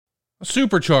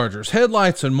Superchargers,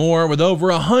 headlights, and more. With over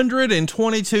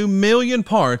 122 million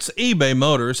parts, eBay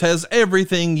Motors has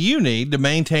everything you need to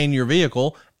maintain your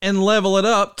vehicle and level it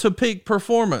up to peak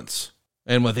performance.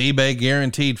 And with eBay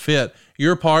Guaranteed Fit,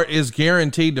 your part is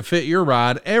guaranteed to fit your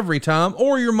ride every time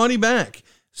or your money back.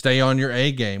 Stay on your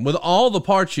A game with all the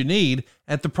parts you need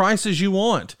at the prices you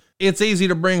want. It's easy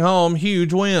to bring home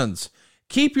huge wins.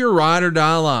 Keep your ride or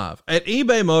die alive at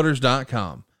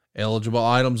ebaymotors.com. Eligible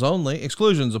items only.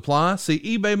 Exclusions apply. See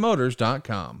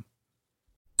ebaymotors.com.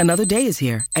 Another day is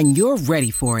here, and you're ready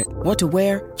for it. What to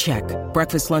wear? Check.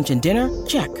 Breakfast, lunch, and dinner?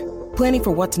 Check. Planning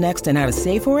for what's next and how to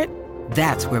save for it?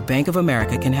 That's where Bank of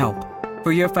America can help.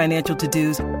 For your financial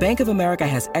to-dos, Bank of America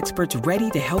has experts ready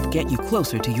to help get you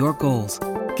closer to your goals.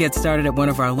 Get started at one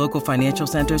of our local financial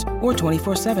centers or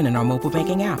 24/7 in our mobile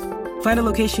banking app. Find a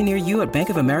location near you at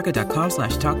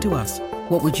bankofamerica.com/talktous.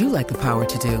 What would you like the power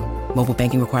to do? Mobile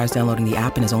banking requires downloading the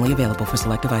app and is only available for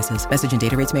select devices. Message and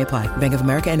data rates may apply. Bank of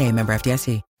America N.A., member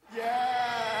FDIC.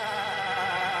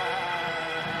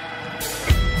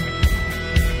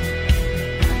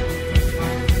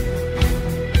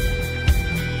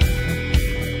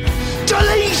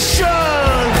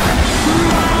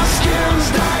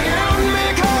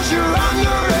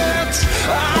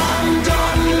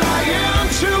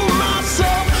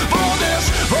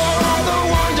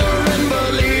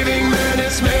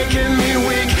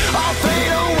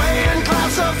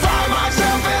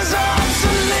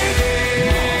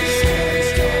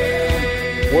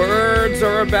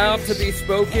 About to be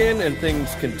spoken and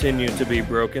things continue to be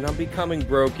broken. I'm becoming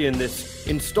broken. This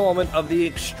installment of the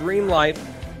extreme life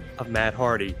of Matt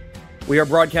Hardy. We are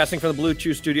broadcasting from the Blue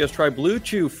Chew Studios. Try Blue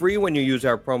Chew free when you use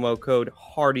our promo code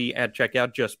Hardy at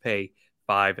checkout. Just pay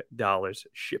 $5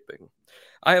 shipping.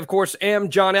 I, of course, am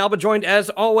John Alba, joined as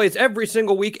always every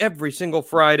single week, every single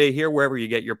Friday here, wherever you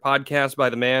get your podcast, by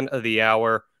the man of the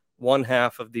hour, one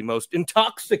half of the most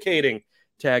intoxicating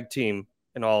tag team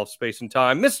in all of space and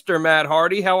time, Mr. Matt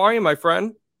Hardy. How are you, my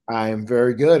friend? I am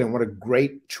very good, and what a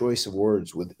great choice of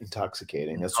words with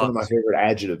intoxicating. That's one of my favorite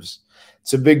adjectives.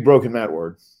 It's a big Broken Matt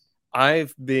word.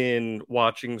 I've been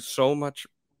watching so much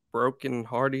Broken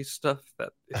Hardy stuff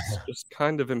that it's just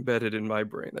kind of embedded in my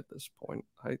brain at this point.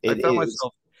 I found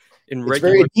myself in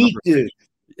regular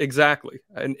Exactly.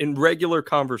 And in regular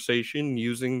conversation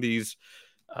using these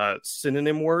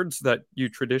synonym words that you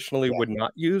traditionally would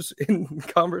not use in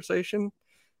conversation.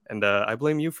 And I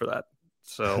blame you for that.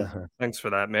 So thanks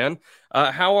for that, man.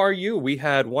 How are you? We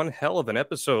had one hell of an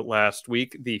episode last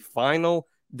week, the final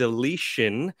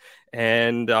deletion,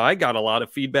 and I got a lot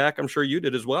of feedback. I'm sure you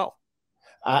did as well.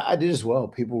 I did as well.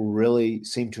 People really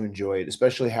seemed to enjoy it,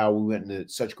 especially how we went into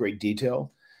such great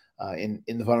detail in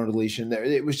the final deletion.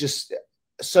 It was just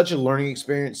such a learning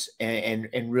experience,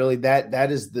 and really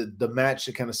that is the match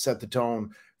that kind of set the tone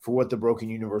for what the Broken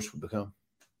Universe would become.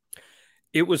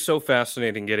 It was so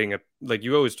fascinating getting like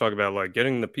you always talk about, like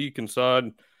getting the peek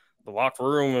inside the locker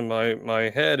room in my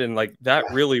head, and like that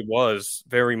really was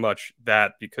very much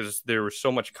that, because there was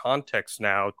so much context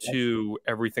now to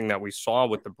everything that we saw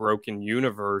with the Broken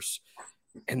Universe,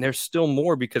 and there's still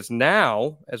more, because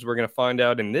now, as we're going to find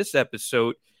out in this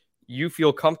episode, you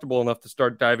feel comfortable enough to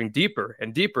start diving deeper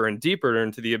and deeper and deeper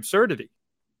into the absurdity.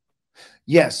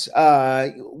 Yes,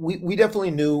 we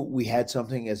definitely knew we had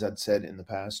something, as I'd said in the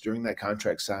past. During that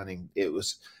contract signing, it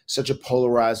was such a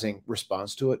polarizing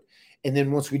response to it. And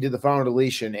then once we did the final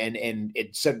deletion and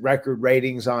it set record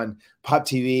ratings on Pop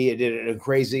TV, it did a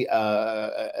crazy,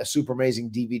 a super amazing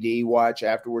DVD watch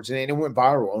afterwards. And it went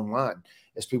viral online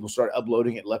as people started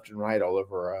uploading it left and right all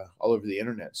over the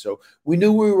internet. So we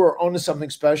knew we were onto something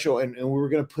special, and we were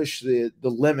going to push the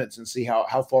limits and see how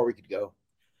far we could go.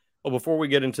 Well, before we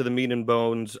get into the meat and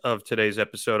bones of today's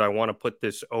episode, I want to put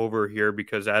this over here,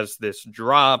 because as this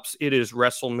drops, it is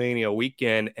WrestleMania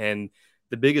weekend, and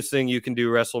the biggest thing you can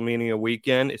do WrestleMania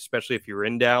weekend, especially if you're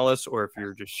in Dallas or if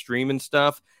you're just streaming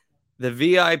stuff, the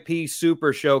VIP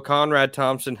Super Show, Conrad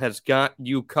Thompson has got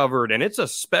you covered, and it's a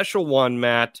special one,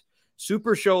 Matt.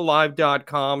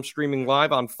 SuperShowLive.com, streaming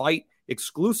live on Fight,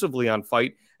 exclusively on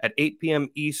Fight at 8 p.m.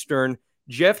 Eastern.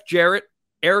 Jeff Jarrett,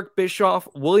 Eric Bischoff,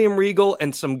 William Regal,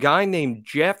 and some guy named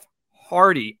Jeff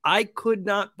Hardy. I could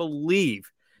not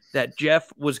believe that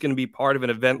Jeff was going to be part of an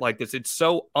event like this. It's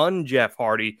so un-Jeff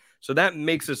Hardy, so that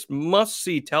makes this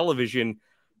must-see television.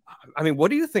 I mean, what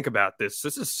do you think about this?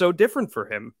 This is so different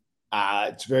for him.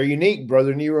 It's very unique.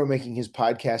 Brother Nero making his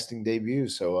podcasting debut,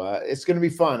 so it's going to be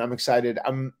fun. I'm excited.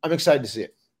 I'm excited to see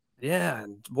it. Yeah,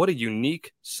 and what a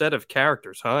unique set of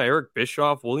characters, huh? Eric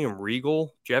Bischoff, William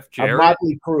Regal, Jeff Jarrett. A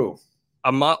motley crew.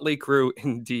 A motley crew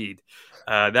indeed.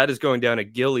 That is going down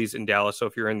at Gillies in Dallas. So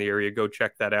if you're in the area, go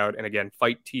check that out. And again,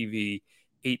 Fight TV,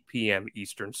 8 p.m.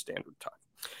 Eastern Standard Time.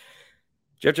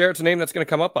 Jeff Jarrett's a name that's going to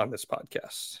come up on this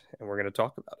podcast, and we're going to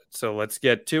talk about it. So let's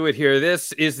get to it here.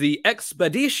 This is the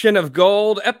Expedition of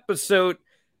Gold episode.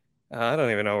 I don't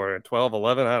even know. We're at 12,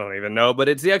 11. I don't even know. But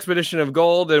it's the Expedition of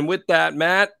Gold. And with that,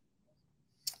 Matt,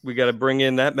 we got to bring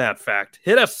in that Matt fact.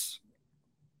 Hit us.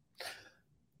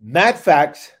 Matt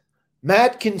fact.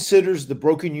 Matt considers the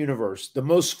Broken Universe the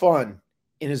most fun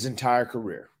in his entire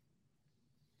career.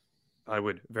 I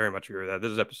would very much agree with that.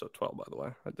 This is episode 12, by the way.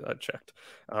 I checked.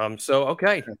 So,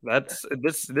 okay,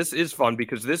 this is fun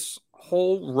because this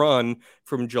whole run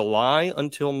from July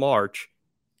until March,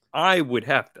 I would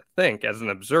have to think, as an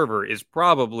observer, is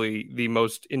probably the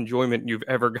most enjoyment you've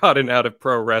ever gotten out of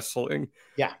pro wrestling.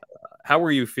 Yeah. How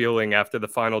were you feeling after the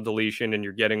final deletion and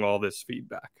you're getting all this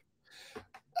feedback?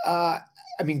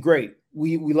 I mean, great.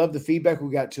 We love the feedback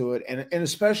we got to it, and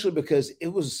especially because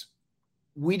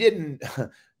we didn't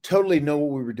totally know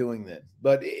what we were doing then,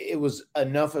 but it was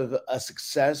enough of a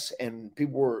success, and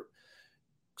people were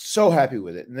so happy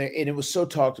with it, and it was so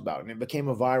talked about, and it became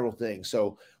a viral thing.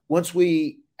 So once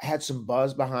we had some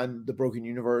buzz behind the Broken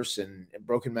Universe and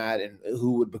Broken Matt and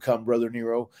who would become Brother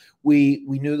Nero, we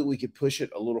knew that we could push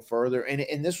it a little further.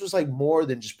 And this was like more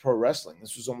than just pro wrestling.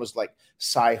 This was almost like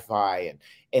sci-fi.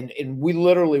 And we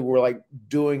literally were like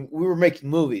we were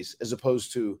making movies as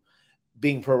opposed to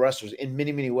being pro wrestlers in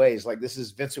many, many ways. Like this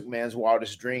is Vince McMahon's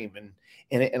wildest dream and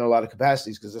in a lot of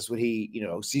capacities, because that's what he,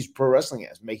 sees pro wrestling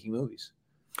as, making movies.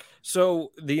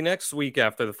 So the next week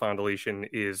after the final deletion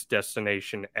is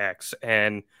Destination X,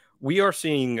 and we are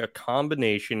seeing a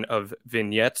combination of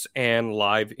vignettes and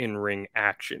live in-ring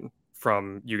action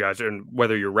from you guys. And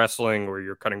whether you're wrestling or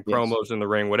you're cutting promos in the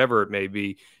ring, whatever it may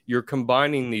be, you're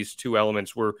combining these two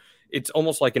elements where it's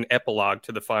almost like an epilogue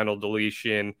to the final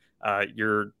deletion.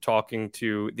 You're talking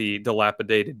to the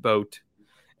dilapidated boat,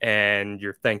 and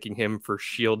you're thanking him for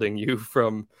shielding you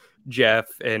from Jeff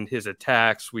and his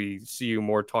attacks. We see you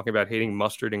more talking about hating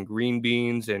mustard and green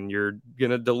beans, and you're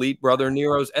going to delete Brother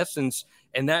Nero's essence.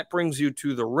 And that brings you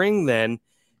to the ring then.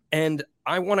 And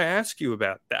I want to ask you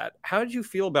about that. How did you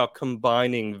feel about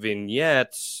combining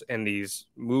vignettes and these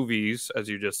movies, as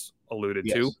you just alluded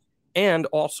to, and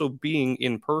also being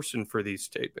in person for these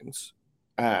tapings?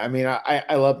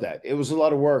 I love that. It was a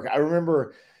lot of work. I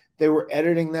remember they were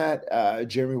editing that,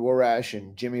 Jeremy Warash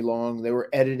and Jimmy Long. They were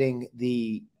editing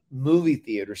the movie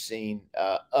theater scene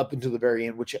up until the very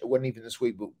end, which wasn't even this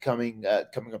week, but coming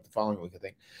up the following week, I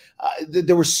think.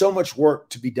 There was so much work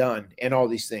to be done and all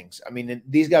these things. I mean,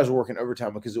 these guys were working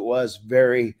overtime because it was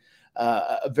very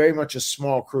much a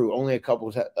small crew, only a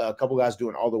couple guys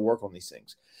doing all the work on these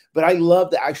things. But I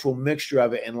love the actual mixture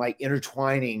of it and like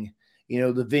intertwining,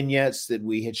 the vignettes that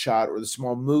we had shot or the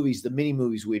small movies, the mini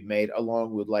movies we'd made,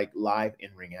 along with like live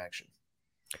in-ring action.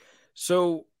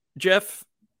 So Jeff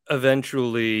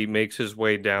eventually makes his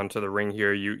way down to the ring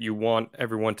here. You want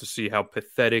everyone to see how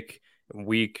pathetic and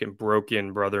weak and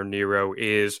broken Brother Nero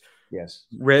is. Yes.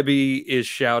 Rebby is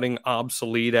shouting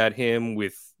obsolete at him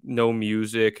with no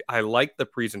music. I like the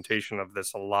presentation of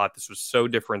this a lot. This was so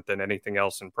different than anything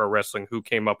else in pro wrestling. Who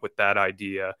came up with that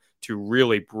idea to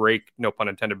really break, no pun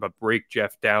intended, but break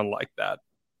Jeff down like that?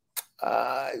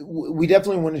 We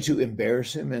definitely wanted to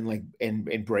embarrass him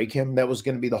and break him. That was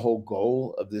going to be the whole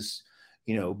goal of this,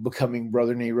 becoming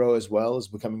Brother Nero as well as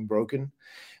becoming broken.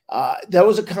 That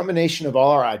was a combination of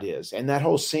all our ideas. And that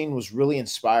whole scene was really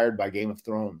inspired by Game of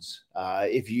Thrones.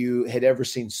 If you had ever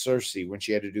seen Cersei when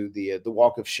she had to do the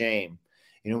walk of shame,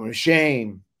 when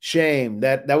shame,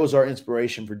 that was our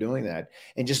inspiration for doing that.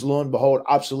 And just lo and behold,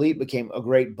 obsolete became a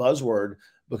great buzzword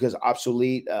because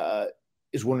obsolete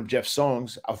is one of Jeff's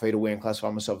songs. I'll fade away and classify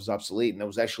myself as obsolete. And there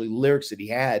was actually lyrics that he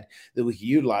had that we could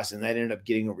utilize, and that ended up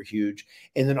getting over huge.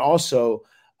 And then also,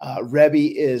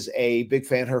 Rebby is a big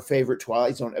fan. Her favorite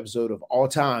Twilight Zone episode of all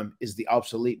time is the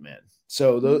Obsolete Man.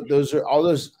 So those are all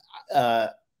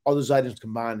those items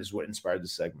combined is what inspired the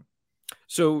segment.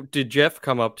 So did Jeff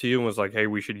come up to you and was like, "Hey,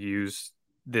 we should use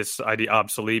this idea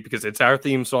obsolete because it's our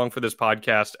theme song for this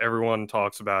podcast. Everyone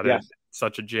talks about it. It's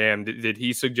such a jam." Did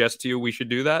he suggest to you we should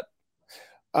do that?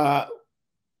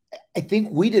 I think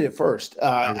we did it first.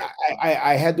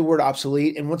 I had the word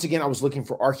obsolete. And once again, I was looking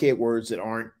for archaic words that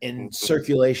aren't in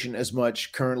circulation as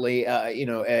much currently,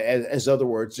 as other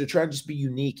words, to try to just be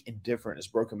unique and different as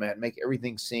Broken Matt, make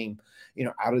everything seem,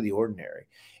 out of the ordinary.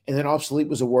 And then obsolete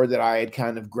was a word that I had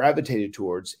kind of gravitated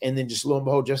towards. And then just lo and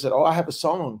behold, Jeff said, "Oh, I have a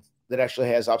song that actually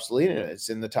has obsolete in it. It's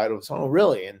in the title of the song. Oh,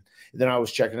 really? And then I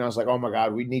was checking. I was like, oh my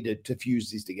God, we need to fuse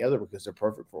these together because they're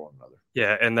perfect for one another.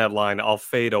 Yeah, and that line, "I'll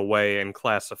fade away and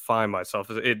classify myself,"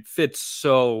 it fits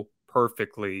so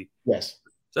perfectly. Yes.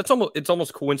 It's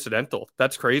almost coincidental.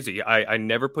 That's crazy. I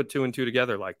never put two and two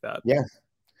together like that. Yeah.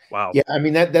 Wow. Yeah. I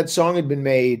mean, that song had been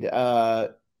made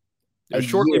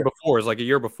shortly before. It's like a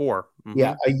year before. Mm-hmm.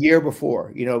 Yeah, a year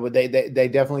before, but they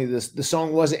definitely, the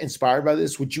song wasn't inspired by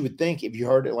this, which you would think if you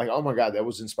heard it, like, oh my God, that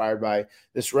was inspired by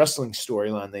this wrestling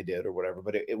storyline they did or whatever,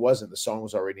 but it wasn't. The song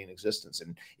was already in existence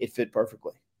and it fit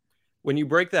perfectly. When you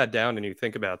break that down and you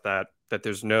think about that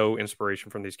there's no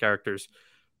inspiration from these characters,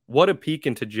 what a peek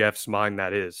into Jeff's mind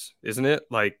that is, isn't it?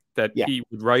 Like that He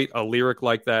would write a lyric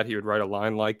like that. He would write a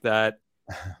line like that.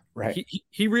 Right.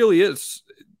 He really is.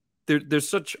 There's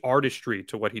such artistry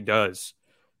to what he does.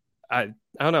 I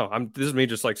don't know. This is me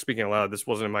just like speaking aloud. This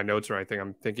wasn't in my notes or anything.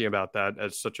 I'm thinking about that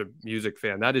as such a music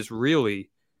fan. That is really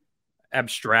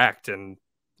abstract, and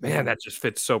man, that just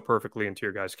fits so perfectly into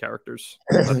your guys' characters.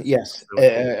 Yes,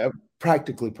 really cool.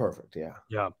 Practically perfect. Yeah.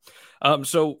 Yeah.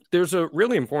 So there's a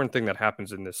really important thing that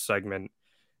happens in this segment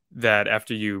that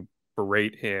after you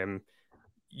berate him,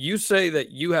 you say that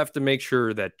you have to make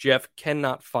sure that Jeff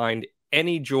cannot find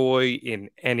any joy in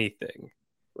anything.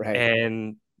 Right.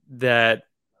 And that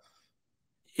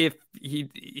if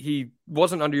he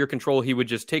wasn't under your control, he would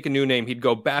just take a new name. He'd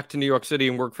go back to New York City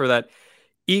and work for that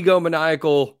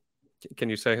egomaniacal. Can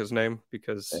you say his name?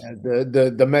 Because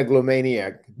the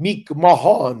megalomaniac, Meek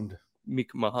Mahan.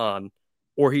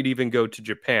 Or he'd even go to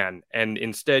Japan. And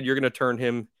instead, you're going to turn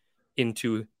him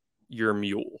into your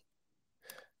mule.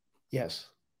 Yes.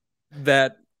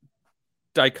 That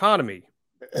dichotomy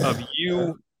of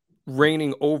you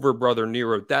reigning over Brother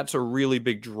Nero, that's a really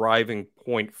big driving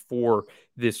point for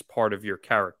this part of your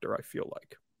character, I feel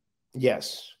like.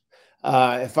 Yes.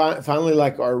 Finally,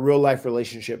 like our real life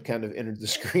relationship kind of entered the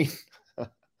screen.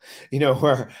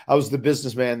 Where I was the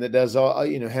businessman that does all,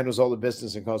 handles all the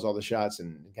business and calls all the shots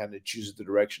and kind of chooses the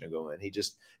direction to go in. He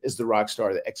just is the rock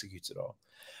star that executes it all.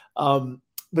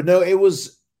 But no, it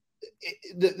was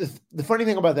the funny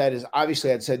thing about that is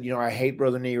obviously I'd said, I hate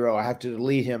Brother Nero. I have to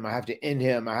delete him. I have to end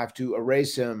him. I have to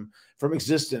erase him from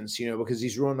existence, because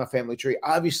he's ruined my family tree.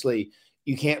 Obviously,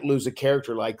 you can't lose a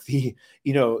character like the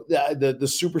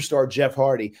superstar Jeff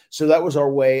Hardy. So that was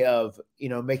our way of,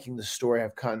 making the story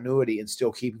have continuity and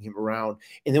still keeping him around.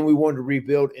 And then we wanted to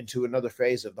rebuild into another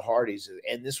phase of the Hardys.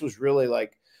 And this was really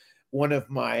like one of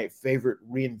my favorite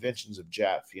reinventions of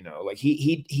Jeff. Like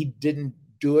he didn't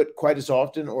do it quite as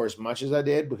often or as much as I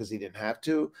did because he didn't have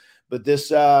to. But this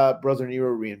Brother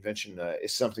Nero reinvention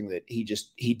is something that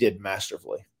he did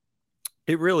masterfully.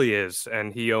 It really is.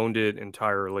 And he owned it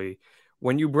entirely.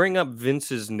 When you bring up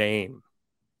Vince's name,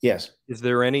 yes, is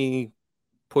there any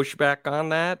pushback on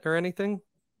that or anything?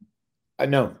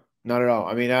 No, not at all.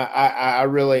 I mean,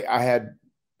 I had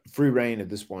free reign at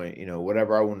this point.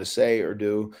 Whatever I wanted to say or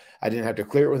do, I didn't have to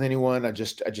clear it with anyone. I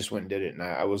just went and did it, and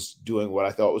I was doing what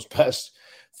I thought was best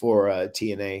for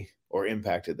TNA or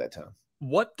Impact at that time.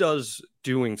 What does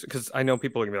doing? Because I know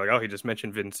people are gonna be like, "Oh, he just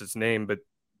mentioned Vince's name," but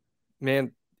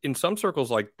man, in some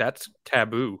circles, like that's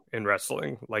taboo in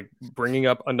wrestling. Like bringing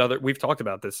up another, we've talked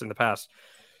about this in the past,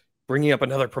 bringing up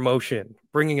another promotion,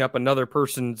 bringing up another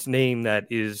person's name that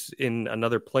is in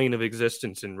another plane of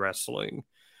existence in wrestling.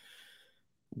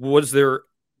 Was there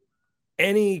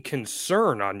any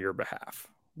concern on your behalf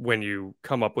when you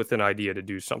come up with an idea to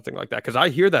do something like that? Because I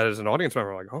hear that as an audience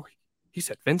member, like, oh, he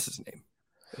said Vince's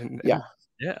name. Yeah.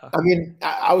 I mean,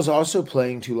 I was also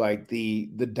playing to like the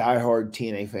diehard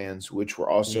TNA fans, which were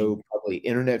also probably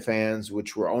internet fans,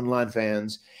 which were online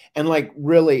fans. And like,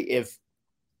 really, if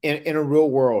in a real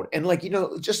world and like,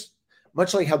 just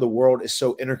much like how the world is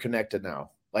so interconnected now,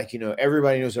 like,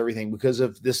 everybody knows everything because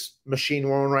of this machine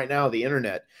we're on right now, the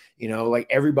internet, like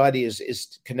everybody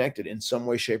is connected in some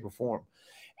way, shape or form.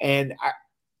 And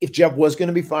if Jeff was going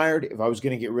to be fired, if I was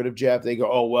going to get rid of Jeff, they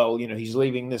go, oh, well, he's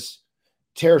leaving this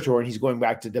territory and he's going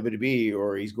back to WWE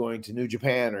or he's going to New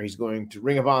Japan or he's going to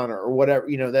Ring of Honor or whatever,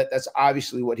 that's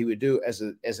obviously what he would do as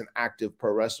an active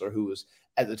pro wrestler who was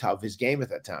at the top of his game at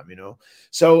that time,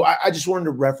 So I just wanted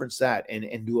to reference that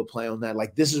and do a play on that.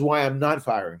 Like, this is why I'm not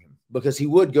firing him, because he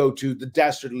would go to the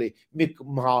dastardly Mick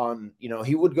Mahan,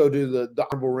 he would go to the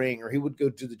Honorable Ring, or he would go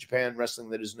to the Japan Wrestling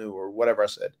That Is New, or whatever I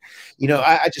said.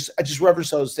 I just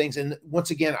reference those things. And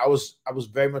once again, I was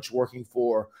very much working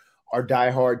for our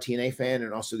diehard TNA fan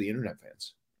and also the internet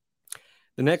fans.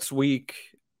 The next week,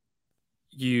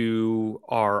 you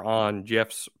are on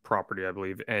Jeff's property, I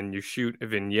believe, and you shoot a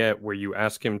vignette where you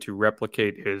ask him to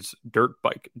replicate his dirt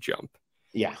bike jump.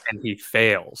 Yeah. And he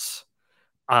fails.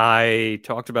 I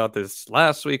talked about this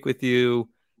last week with you.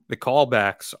 The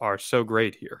callbacks are so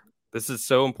great here. This is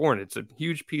so important. It's a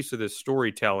huge piece of this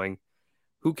storytelling.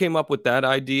 Who came up with that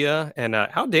idea, and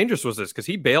how dangerous was this? Because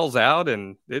he bails out,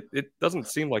 and it doesn't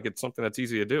seem like it's something that's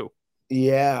easy to do.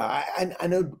 Yeah, I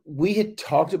know we had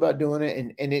talked about doing it,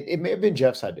 and it may have been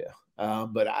Jeff's idea,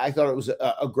 but I thought it was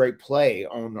a great play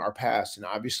on our past, and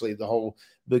obviously the whole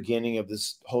beginning of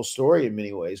this whole story in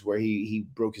many ways, where he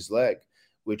broke his leg,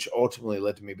 which ultimately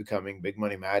led to me becoming Big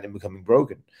Money Matt and becoming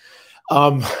broken.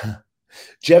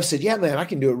 Jeff said, "Yeah, man, I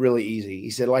can do it really easy." He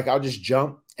said, "Like, I'll just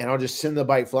jump and I'll just send the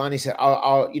bike flying." He said,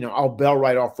 I'll bail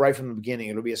right off right from the beginning.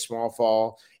 It'll be a small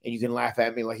fall, and you can laugh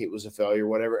at me like it was a failure,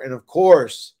 whatever." And of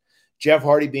course, Jeff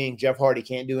Hardy being Jeff Hardy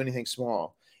can't do anything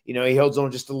small. He holds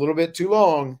on just a little bit too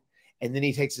long, and then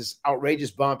he takes this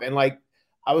outrageous bump. And like,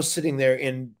 I was sitting there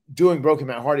and doing Broken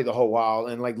Matt Hardy the whole while,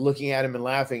 and like looking at him and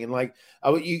laughing, and like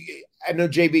I know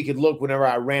JB could look whenever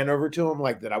I ran over to him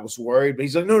like that I was worried, but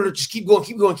he's like, no, just keep going,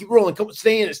 keep rolling, come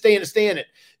stay in it.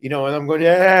 And I'm going,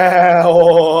 yeah,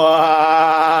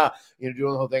 doing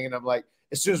the whole thing. And I'm like,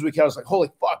 as soon as we cut, I was like,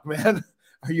 holy fuck, man,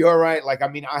 are you all right? Like, I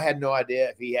mean, I had no idea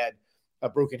if he had a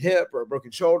broken hip or a broken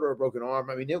shoulder or a broken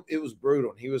arm. I mean, it was brutal.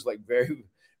 And he was like very,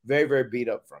 very, very beat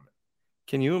up from it.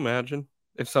 Can you imagine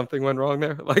if something went wrong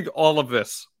there? Like all of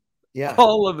this,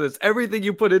 everything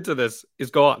you put into this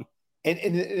is gone. And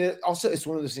it also, it's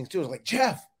one of those things too. I was like,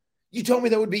 Jeff, you told me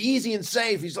that would be easy and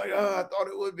safe. He's like, oh, I thought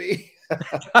it would be.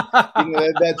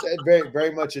 That's very,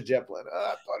 very much a Jeff Lynn.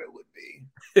 Oh, I thought it would be.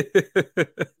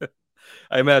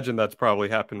 I imagine that's probably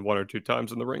happened 1 or 2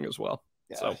 times in the ring as well.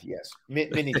 So yes,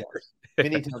 many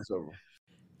times over.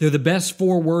 They're the best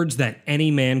 4 words that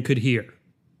any man could hear.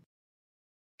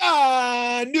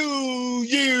 I knew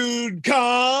you'd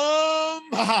come.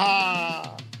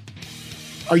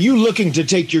 Are you looking to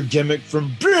take your gimmick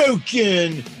from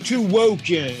broken to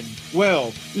woken?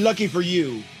 Well, lucky for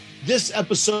you, this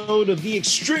episode of The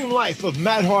Extreme Life of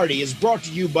Matt Hardy is brought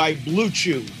to you by Blue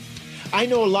Chew. I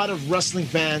know a lot of wrestling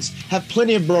fans have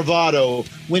plenty of bravado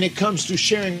when it comes to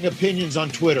sharing opinions on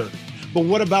Twitter. But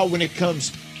what about when it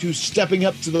comes to stepping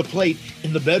up to the plate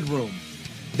in the bedroom?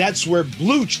 That's where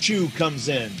Blue Chew comes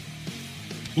in.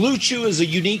 Blue Chew is a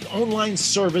unique online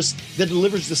service that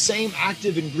delivers the same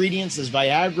active ingredients as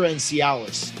Viagra and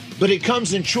Cialis, but it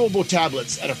comes in chewable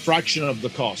tablets at a fraction of the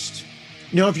cost.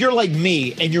 Now, if you're like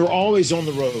me and you're always on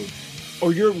the road,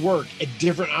 or you're at work at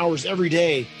different hours every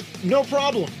day, no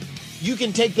problem. You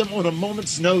can take them on a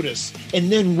moment's notice,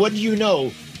 and then what do you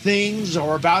know? Things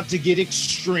are about to get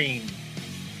extreme.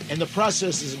 And the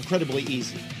process is incredibly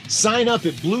easy. Sign up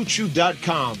at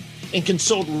BlueChew.com and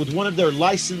consult with one of their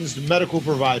licensed medical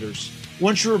providers.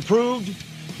 Once you're approved,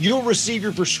 you'll receive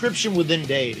your prescription within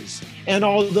days. And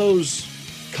all those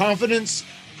confidence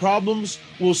problems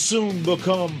will soon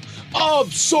become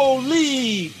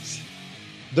obsolete.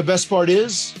 The best part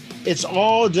is, it's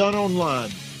all done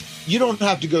online. You don't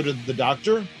have to go to the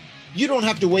doctor. You don't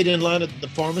have to wait in line at the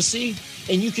pharmacy.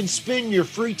 And you can spend your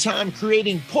free time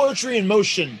creating poetry in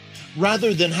motion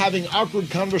rather than having awkward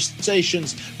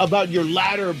conversations about your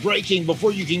ladder breaking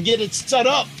before you can get it set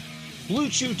up. Blue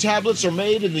Chew tablets are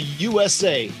made in the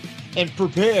USA and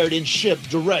prepared and shipped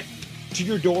direct to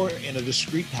your door in a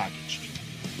discreet package.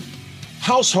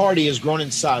 House Hardy has grown in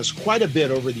size quite a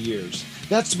bit over the years.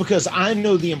 That's because I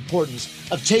know the importance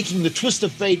of taking the twist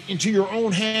of fate into your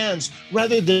own hands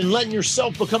rather than letting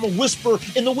yourself become a whisper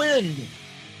in the wind.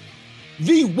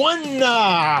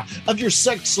 V1 of your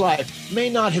sex life may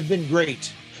not have been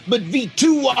great, but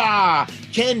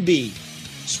V2 can be.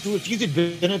 So if you could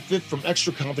benefit from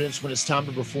extra confidence when it's time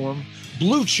to perform,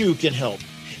 Blue Chew can help.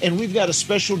 And we've got a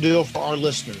special deal for our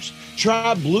listeners.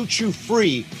 Try Blue Chew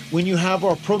free when you have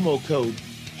our promo code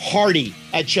HARDY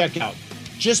at checkout.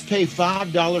 Just pay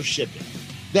 $5 shipping.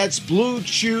 That's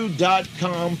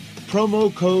BlueChew.com,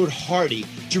 promo code HARDY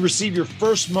to receive your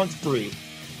first month free.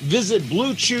 Visit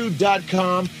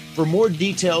BlueChew.com for more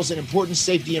details and important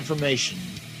safety information.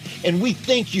 And we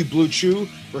thank you, Blue Chew,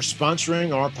 for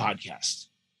sponsoring our podcast.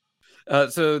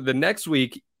 So the next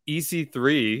week,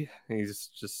 EC3,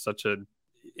 he's just such an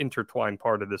intertwined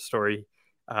part of this story.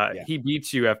 He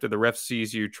beats you after the ref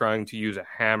sees you trying to use a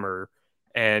hammer.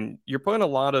 And you're putting a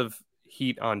lot of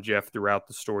heat on Jeff throughout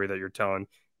the story that you're telling.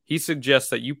 He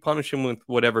suggests that you punish him with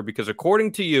whatever, because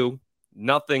according to you,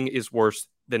 nothing is worse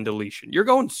than deletion. You're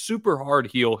going super hard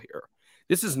heel here.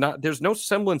 This is not, there's no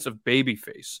semblance of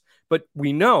babyface, but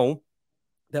we know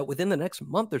that within the next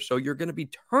month or so, you're going to be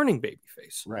turning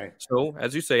babyface. Right. So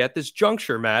as you say, at this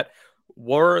juncture, Matt,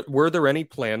 were there any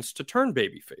plans to turn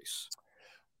babyface?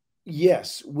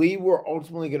 Yes, we were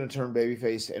ultimately going to turn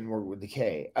babyface and work with the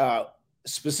K.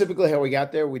 specifically how we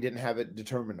got there, we didn't have it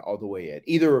determined all the way yet.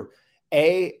 Either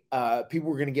people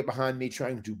were going to get behind me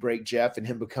trying to break Jeff and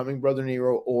him becoming Brother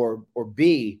Nero, or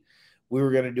B, we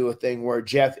were going to do a thing where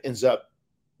Jeff ends up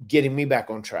getting me back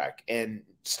on track and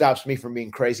stops me from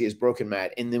being crazy as Broken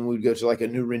Matt, and then we'd go to like a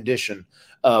new rendition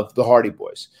of the Hardy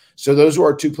Boys. So those were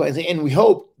our two plans, and we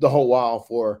hoped the whole while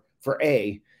for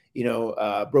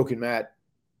Broken Matt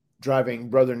driving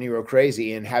Brother Nero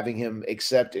crazy and having him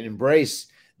accept and embrace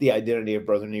the identity of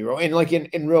Brother Nero. And like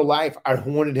in real life, I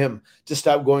wanted him to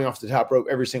stop going off the top rope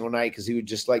every single night, because he would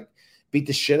just like beat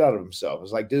the shit out of himself. It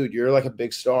was like, dude, you're like a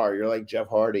big star. You're like Jeff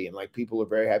Hardy, and like people are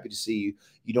very happy to see you.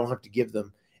 You don't have to give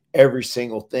them every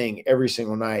single thing every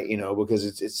single night, because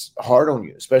it's hard on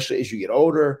you, especially as you get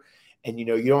older. And, you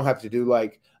don't have to do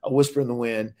like a whisper in the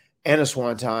wind and a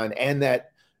swanton and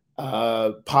that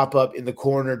pop up in the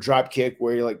corner drop kick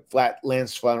where he like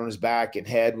lands flat on his back and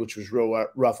head, which was real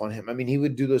rough on him. I mean, he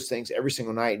would do those things every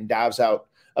single night and dives out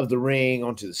of the ring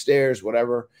onto the stairs,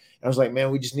 whatever. And I was like,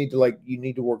 man, we just need to you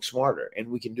need to work smarter. And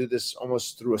we can do this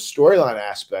almost through a storyline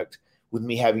aspect with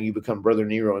me having you become Brother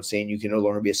Nero and saying you can no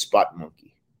longer be a spot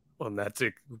monkey. Well, and that's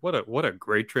it. What a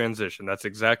great transition. That's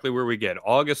exactly where we get.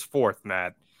 August 4th,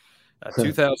 Matt,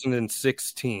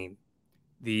 2016.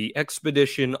 The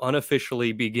expedition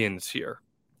unofficially begins here.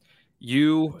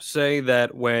 You say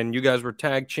that when you guys were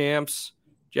tag champs,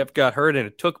 Jeff got hurt and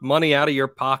it took money out of your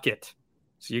pocket.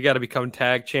 So you got to become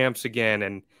tag champs again.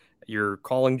 And you're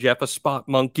calling Jeff a spot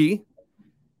monkey.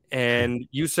 And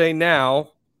you say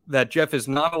now that Jeff is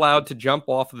not allowed to jump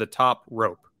off of the top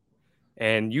rope.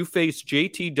 And you face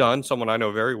JT Dunn, someone I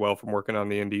know very well from working on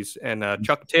the indies, and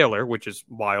Chuck Taylor, which is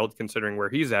wild considering where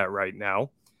he's at right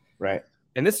now. Right.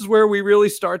 And this is where we really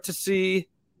start to see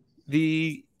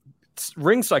the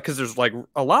ring psych, because there's like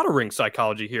a lot of ring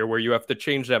psychology here where you have to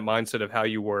change that mindset of how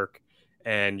you work.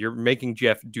 And you're making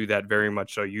Jeff do that very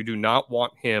much so. You do not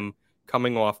want him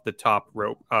coming off the top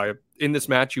rope. In this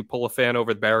match, you pull a fan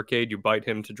over the barricade, you bite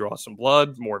him to draw some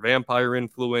blood, more vampire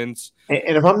influence.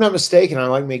 And if I'm not mistaken,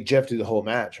 I make Jeff do the whole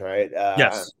match, right?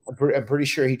 Yes. I'm pretty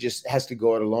sure he just has to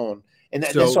go it alone. And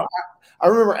so I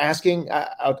remember asking,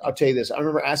 I'll tell you this. I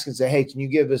remember asking, say, hey, can you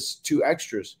give us 2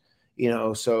 extras?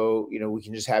 So, we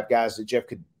can just have guys that Jeff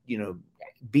could,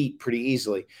 beat pretty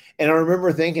easily. And I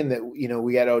remember thinking that,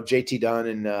 we had JT Dunn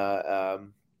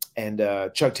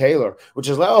and Chuck Taylor, which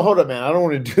is like, oh, hold up, man. I don't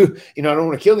want to do, I don't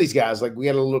want to kill these guys. Like, we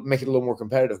got to make it a little more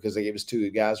competitive because they gave us 2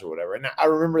 good guys or whatever. And I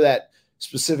remember that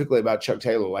specifically about Chuck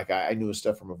Taylor. Like, I knew his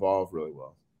stuff from Evolve really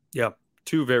well. Yeah.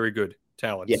 2 very good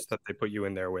talents that they put you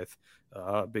in there with.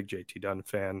 Big JT Dunn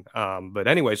fan. But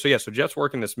anyway, so Jeff's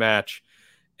working this match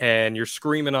and you're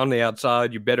screaming on the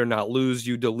outside, you better not lose,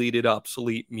 you deleted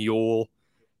obsolete mule.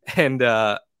 And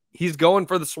he's going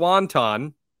for the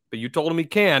swanton, but you told him he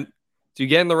can't. So you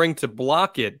get in the ring to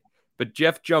block it, but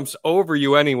Jeff jumps over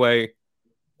you anyway,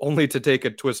 only to take a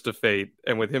twist of fate.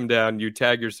 And with him down, you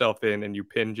tag yourself in and you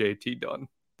pin JT Dunn.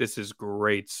 This is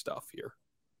great stuff here.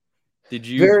 Did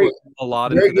you put a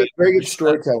lot very into good, very good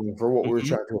storytelling for what we were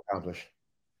trying to accomplish?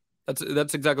 That's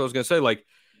exactly what I was going to say. Like,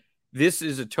 this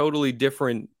is a totally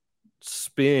different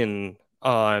spin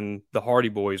on the Hardy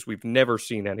Boys. We've never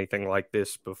seen anything like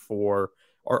this before.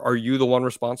 Are you the one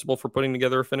responsible for putting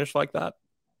together a finish like that?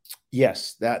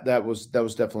 Yes, that was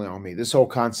definitely on me. This whole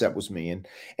concept was me, and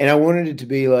I wanted it to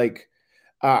be like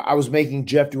I was making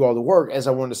Jeff do all the work, as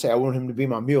I wanted to say. I wanted him to be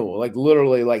my mule, like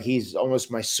literally, like he's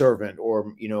almost my servant,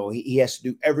 or he has to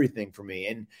do everything for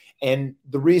me. And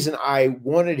the reason I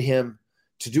wanted him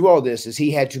to do all this is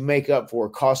he had to make up for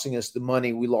costing us the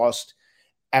money we lost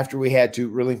after we had to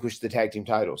relinquish the tag team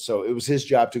titles. So it was his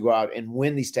job to go out and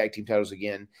win these tag team titles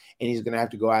again, and he's going to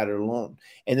have to go at it alone.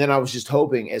 And then I was just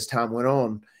hoping as time went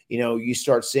on, you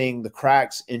start seeing the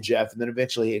cracks in Jeff, and then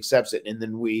eventually he accepts it. And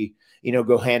then we,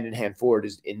 go hand in hand forward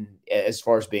as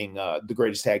far as being the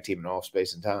greatest tag team in all of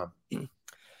space and time.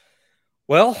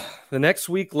 Well, the next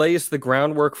week lays the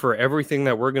groundwork for everything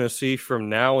that we're going to see from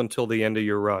now until the end of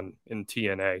your run in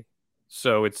TNA.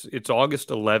 So it's August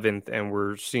 11th, and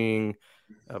we're seeing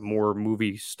more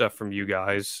movie stuff from you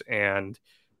guys. And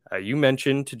you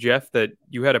mentioned to Jeff that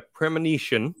you had a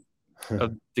premonition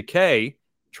of Decay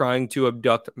trying to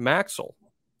abduct Maxwell.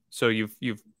 So you've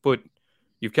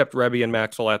kept Rebby and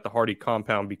Maxwell at the Hardy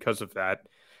compound because of that.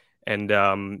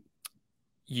 And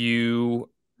you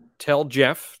tell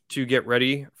Jeff to get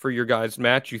ready for your guys'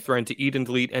 match. You threaten to eat and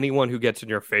delete anyone who gets in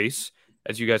your face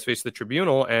as you guys face the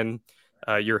tribunal. And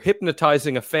you're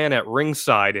hypnotizing a fan at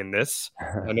ringside in this.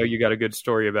 I know you got a good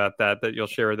story about that you'll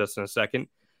share with us in a second.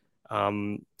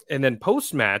 And then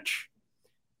post-match,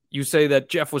 you say that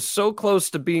Jeff was so close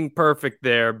to being perfect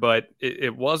there, but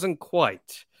it wasn't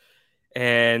quite.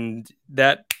 And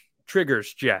that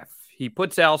triggers Jeff. He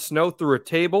puts Al Snow through a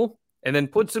table and then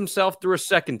puts himself through a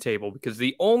second table because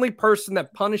the only person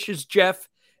that punishes Jeff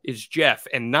is Jeff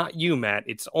and not you, Matt.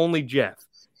 It's only Jeff.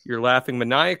 You're laughing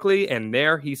maniacally, and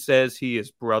there he says he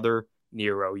is Brother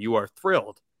Nero. You are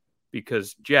thrilled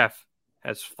because Jeff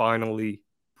has finally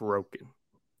broken.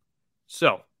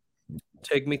 So,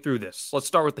 take me through this. Let's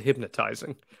start with the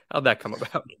hypnotizing. How'd that come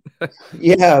about?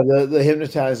 Yeah, the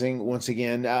hypnotizing, once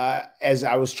again, as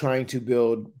I was trying to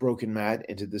build Broken Matt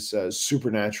into this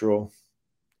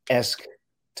supernatural-esque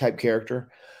type character,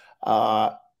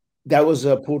 that was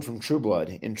pulled from True Blood.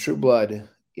 In True Blood,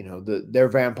 their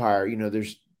vampire,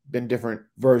 there's been different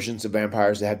versions of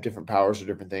vampires that have different powers or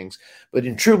different things. But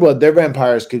in True Blood, their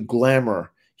vampires could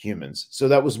glamour humans. So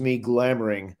that was me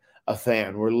glamoring a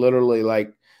fan. We're literally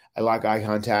like, I like eye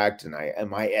contact, and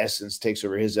my essence takes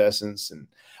over his essence, and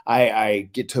I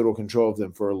get total control of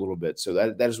them for a little bit. So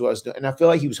that is what I was doing. And I feel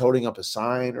like he was holding up a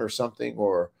sign or something,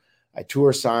 or a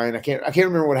tour sign. I can't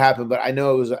remember what happened, but I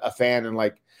know it was a fan, and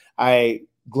like I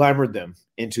glamored them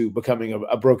into becoming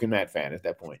a Broken Matt fan at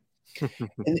that point.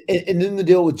 and then the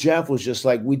deal with Jeff was just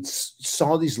like we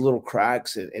saw these little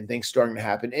cracks and things starting to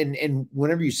happen. And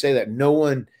whenever you say that, no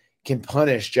one can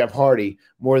punish Jeff Hardy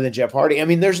more than Jeff Hardy. I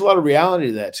mean, there's a lot of reality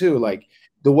to that too. Like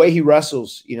the way he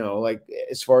wrestles, like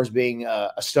as far as being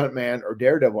a stuntman or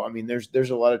Daredevil, I mean,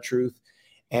 there's a lot of truth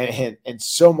and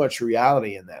so much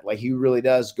reality in that. Like he really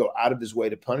does go out of his way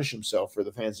to punish himself for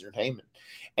the fans' entertainment.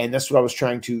 And that's what I was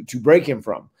trying to break him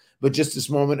from. But just this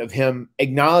moment of him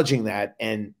acknowledging that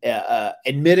and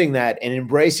admitting that and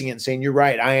embracing it and saying, you're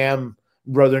right, I am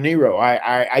Brother Nero.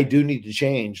 I do need to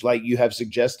change like you have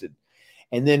suggested.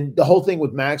 And then the whole thing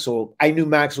with Maxwell, I knew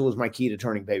Maxwell was my key to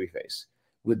turning babyface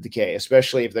with Decay,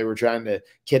 especially if they were trying to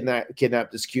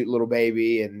kidnap this cute little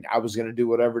baby, and I was going to do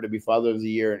whatever to be Father of the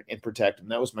Year and protect him.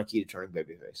 That was my key to turning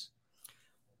babyface.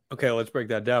 Okay, let's break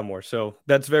that down more. So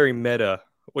that's very meta,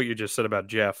 what you just said about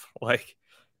Jeff. Like,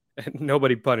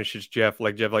 nobody punishes Jeff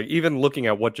like Jeff. Like, even looking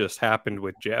at what just happened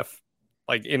with Jeff,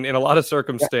 like in a lot of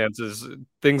circumstances,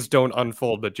 things don't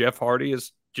unfold, but Jeff Hardy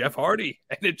is Jeff Hardy,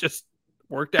 and it just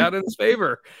worked out in his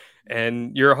favor.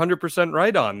 And you're 100%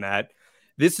 right on that.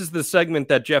 This is the segment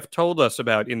that Jeff told us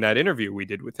about in that interview we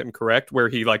did with him, correct? Where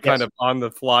he kind of on the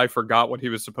fly forgot what he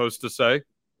was supposed to say.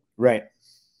 Right.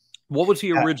 What was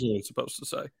he originally supposed to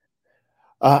say?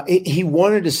 He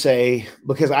wanted to say,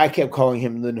 because I kept calling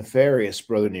him the nefarious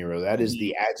Brother Nero. That is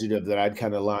the adjective that I'd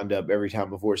kind of lined up every time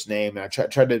before his name. And I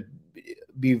tried to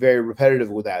be very repetitive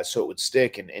with that so it would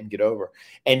stick and get over.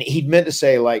 And he'd meant to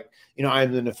say, like,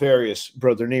 I'm the nefarious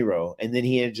Brother Nero. And then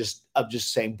he ended up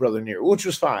just saying Brother Nero, which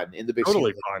was fine in the big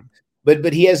totally fine.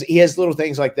 But he has little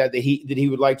things like that he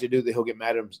would like to do that he'll get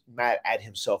mad at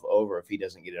himself over if he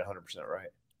doesn't get it 100% right.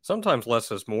 Sometimes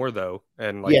less is more, though.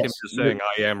 And like him just saying,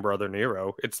 I am Brother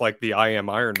Nero. It's like the I am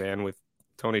Iron Man with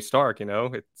Tony Stark,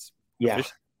 It's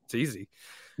easy.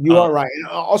 You are right. And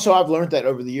also, I've learned that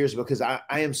over the years because I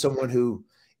am someone who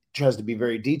tries to be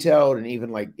very detailed. And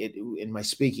even like in my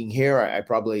speaking here, I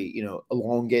probably,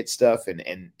 elongate stuff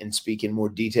and speak in more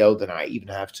detail than I even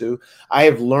have to. I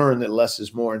have learned that less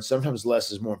is more. And sometimes less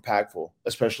is more impactful,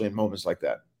 especially in moments like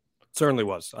that. Certainly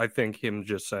was. I think him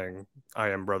just saying, I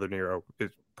am Brother Nero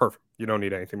is perfect. You don't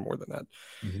need anything more than that.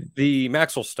 Mm-hmm. The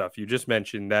Maxwell stuff you just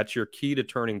mentioned, that's your key to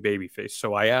turning babyface.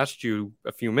 So I asked you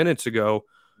a few minutes ago,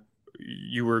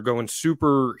 you were going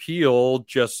super heel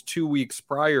just 2 weeks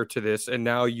prior to this, and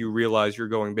now you realize you're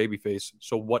going babyface.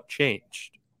 So what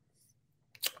changed?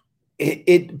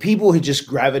 People had just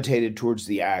gravitated towards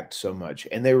the act so much,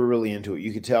 and they were really into it.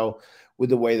 You could tell with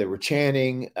the way they were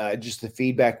chanting, just the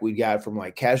feedback we got from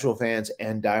like casual fans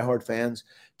and diehard fans.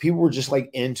 People were just like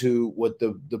into what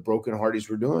the Broken Hardys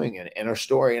were doing and our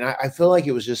story. And I feel like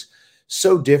it was just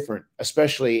so different,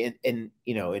 especially in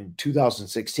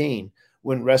 2016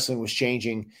 when wrestling was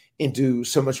changing into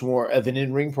so much more of an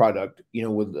in-ring product,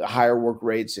 with higher work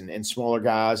rates and smaller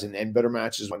guys and better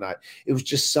matches and whatnot. It was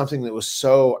just something that was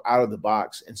so out of the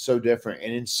box and so different.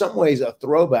 And in some ways a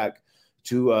throwback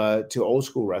to old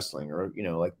school wrestling or,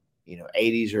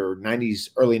 80s or 90s,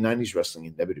 early 90s wrestling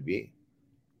in WWE.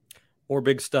 More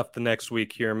big stuff the next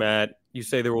week here, Matt. You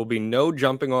say there will be no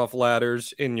jumping off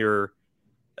ladders in your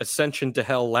Ascension to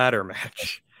Hell ladder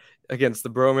match against the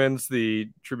Bromans, the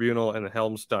Tribunal, and the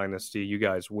Helms Dynasty. You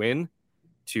guys win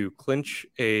to clinch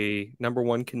a number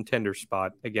one contender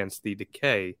spot against the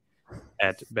Decay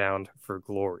at Bound for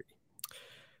Glory.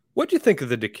 What do you think of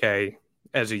the Decay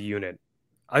as a unit?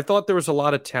 I thought there was a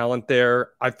lot of talent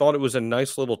there. I thought it was a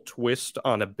nice little twist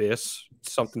on Abyss,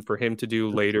 something for him to do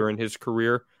later in his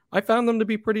career. I found them to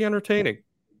be pretty entertaining.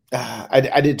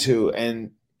 I did too.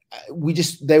 And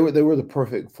they were the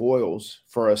perfect foils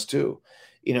for us too,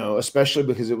 especially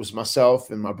because it was myself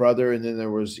and my brother. And then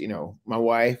there was, my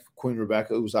wife, Queen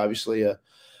Rebecca, who was obviously a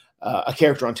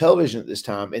character on television at this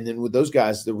time. And then with those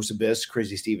guys, there was Abyss,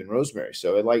 Crazy Steve, and Rosemary.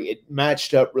 So it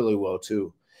matched up really well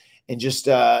too. And just,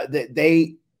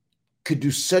 they could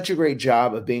do such a great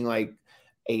job of being like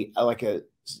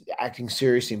acting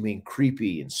seriously and being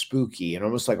creepy and spooky and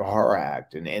almost like a horror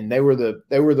act. And they were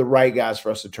the right guys for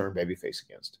us to turn babyface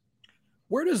against.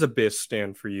 Where does Abyss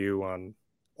stand for you on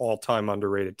all-time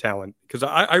underrated talent? Because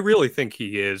I really think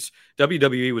he is.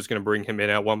 WWE was going to bring him in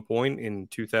at one point in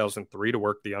 2003 to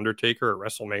work The Undertaker at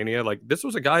WrestleMania. Like, this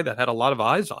was a guy that had a lot of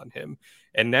eyes on him.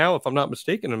 And now, if I'm not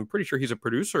mistaken, I'm pretty sure he's a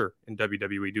producer in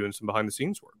WWE doing some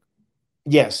behind-the-scenes work.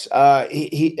 Yes,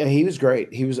 he was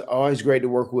great. He was always great to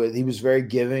work with. He was very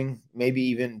giving, maybe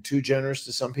even too generous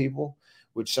to some people,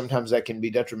 which sometimes that can be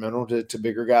detrimental to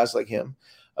bigger guys like him.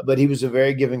 But he was a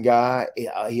very giving guy.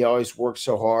 He always worked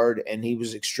so hard, and he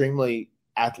was extremely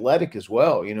athletic as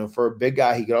well. For a big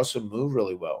guy, he could also move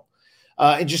really well.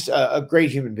 And just a great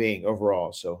human being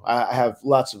overall. So I have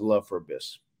lots of love for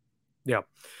Abyss. Yeah.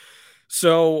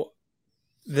 So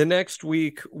the next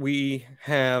week we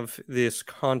have this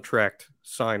contract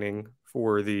signing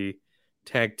for the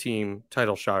tag team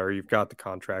title shot, or you've got the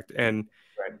contract. And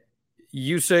right.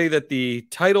 You say that the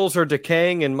titles are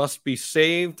decaying and must be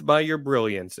saved by your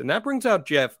brilliance. And that brings out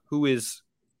Jeff, who is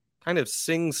kind of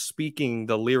speaking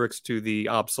the lyrics to the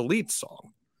Obsolete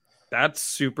song. That's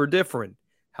super different.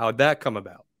 How'd that come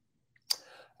about?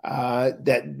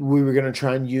 That we were going to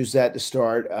try and use that to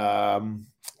start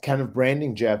kind of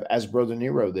branding Jeff as Brother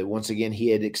Nero, that once again, he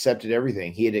had accepted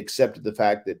everything. He had accepted the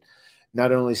fact that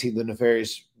not only is he the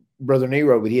nefarious Brother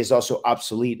Nero, but he is also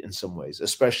obsolete in some ways,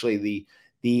 especially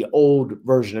the old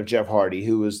version of Jeff Hardy,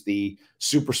 who was the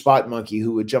super spot monkey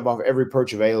who would jump off every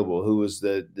perch available, who was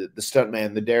the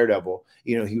stuntman, the daredevil.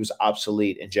 He was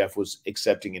obsolete, and Jeff was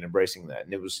accepting and embracing that.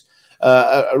 And it was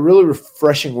a really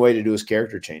refreshing way to do his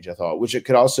character change, I thought, which it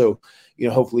could also,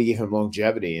 hopefully give him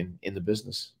longevity in the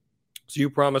business. So you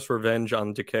promise revenge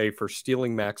on Decay for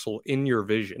stealing Maxwell in your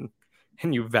vision,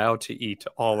 and you vow to eat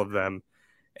all of them.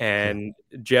 And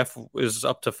Jeff is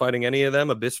up to fighting any of them.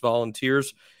 Abyss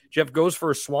volunteers. Jeff goes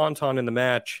for a swanton in the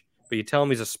match, but you tell him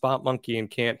he's a spot monkey and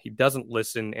can't. He doesn't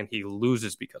listen, and he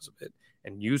loses because of it.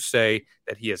 And you say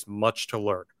that he has much to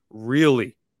learn.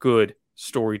 Really good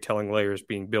storytelling layers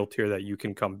being built here that you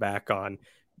can come back on.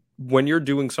 When you're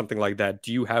doing something like that,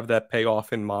 do you have that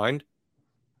payoff in mind?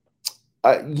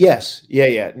 Yes.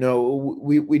 Yeah. No,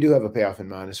 we do have a payoff in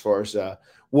mind as far as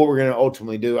what we're going to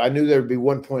ultimately do. I knew there would be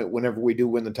one point whenever we do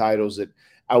win the titles that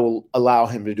I will allow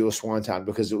him to do a swanton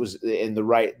because it was in the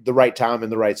right time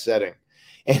and the right setting.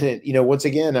 And once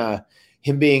again,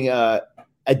 him being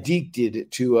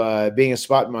addicted to being a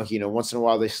spot monkey, once in a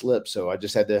while they slip. So I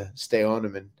just had to stay on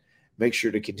him and make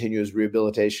sure to continue his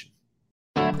rehabilitation.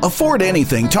 Afford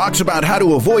Anything talks about how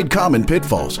to avoid common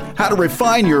pitfalls, how to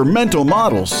refine your mental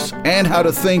models, and how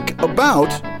to think about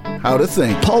how to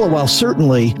think. Paula, while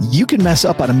certainly you can mess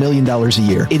up on $1 million a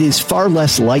year, it is far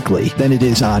less likely than it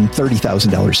is on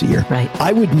 $30,000 a year. Right.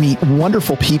 I would meet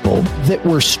wonderful people that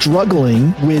were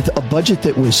struggling with a budget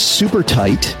that was super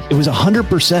tight. It was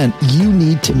 100% you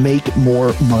need to make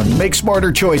more money. Make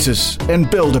smarter choices and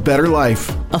build a better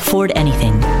life. Afford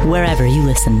Anything, wherever you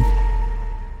listen.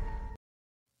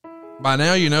 By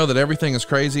now, you know that everything is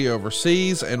crazy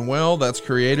overseas, and well, that's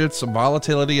created some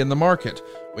volatility in the market.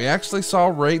 We actually saw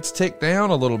rates tick down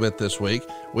a little bit this week.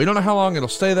 We don't know how long it'll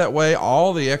stay that way.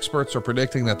 All the experts are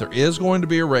predicting that there is going to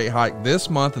be a rate hike this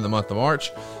month in the month of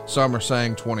March. Some are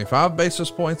saying 25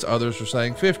 basis points, others are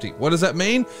saying 50. What does that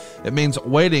mean? It means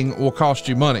waiting will cost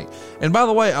you money. And by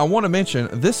the way, I want to mention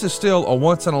this is still a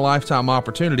once-in-a-lifetime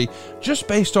opportunity just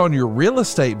based on your real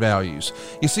estate values.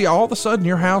 You see, all of a sudden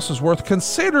your house is worth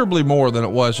considerably more than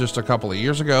it was just a couple of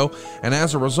years ago, and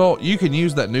as a result, you can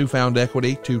use that newfound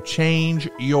equity to change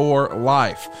your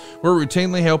life. We're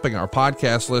routinely helping our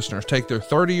podcast listeners take their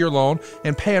 30-year loan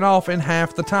and pay it off in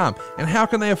half the time. And how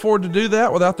can they afford to do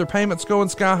that without their payments going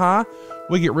sky high?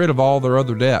 We get rid of all their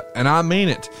other debt, and I mean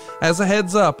it. As a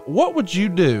heads up, what would you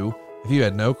do if you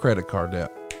had no credit card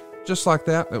debt? Just like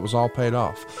that, it was all paid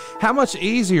off. How much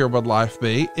easier would life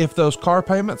be if those car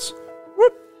payments,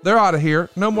 they're out of here,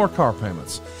 no more car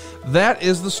payments. That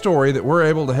is the story that we're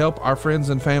able to help our friends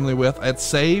and family with at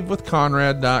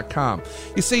SaveWithConrad.com.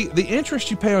 You see, the interest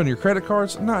you pay on your credit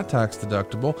cards, not tax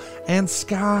deductible, and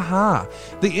sky high.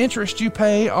 The interest you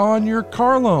pay on your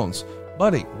car loans,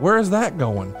 buddy, where is that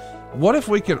going? What if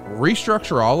we could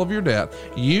restructure all of your debt,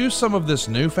 use some of this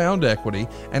newfound equity,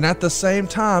 and at the same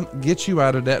time get you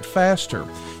out of debt faster?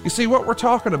 You see, what we're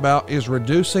talking about is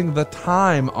reducing the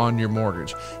time on your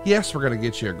mortgage. Yes, we're going to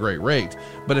get you a great rate,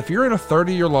 but if you're in a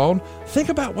 30-year loan, think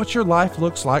about what your life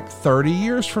looks like 30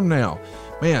 years from now.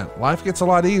 Man, life gets a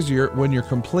lot easier when you're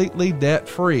completely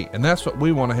debt-free, and that's what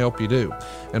we want to help you do.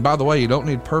 And by the way, you don't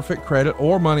need perfect credit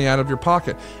or money out of your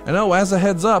pocket. And oh, as a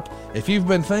heads up, if you've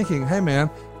been thinking, hey man,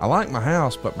 I like my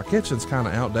house, but my kitchen's kind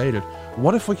of outdated,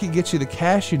 what if we could get you the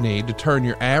cash you need to turn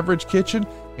your average kitchen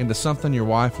into something your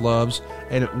wife loves,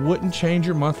 and it wouldn't change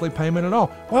your monthly payment at all?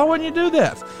 Why wouldn't you do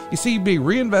that? You see, you'd be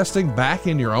reinvesting back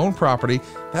in your own property.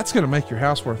 That's going to make your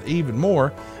house worth even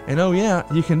more. And oh yeah,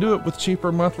 you can do it with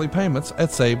cheaper monthly payments at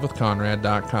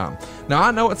SaveWithConrad.com. Now,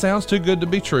 I know it sounds too good to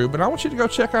be true, but I want you to go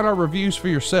check out our reviews for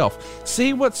yourself.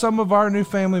 See what some of our new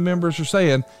family members are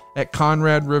saying at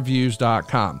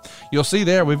ConradReviews.com. You'll see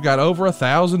there we've got over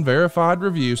 1,000 verified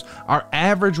reviews. Our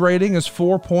average rating is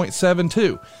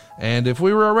 4.72. And if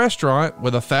we were a restaurant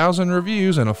with 1,000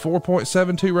 reviews and a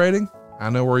 4.72 rating, I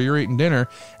know where you're eating dinner,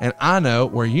 and I know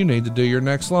where you need to do your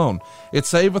next loan.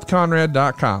 It's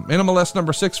SaveWithConrad.com. NMLS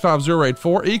number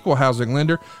 65084, equal housing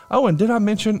lender. Oh, and did I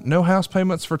mention no house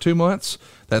payments for 2 months?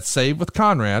 That's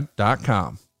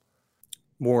SaveWithConrad.com.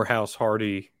 More House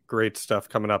Hardy, great stuff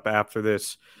coming up after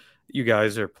this. You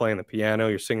guys are playing the piano.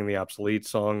 You're singing the obsolete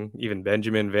song. Even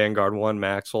Benjamin, Vanguard One,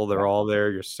 Maxwell, they're all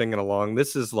there. You're singing along.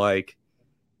 This is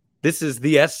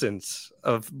the essence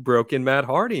of Broken Matt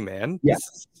Hardy, man. Yeah.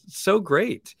 So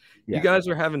great. Yeah. You guys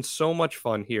are having so much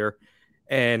fun here.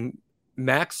 And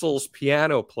Maxwell's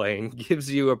piano playing gives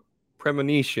you a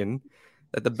premonition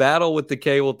that the battle with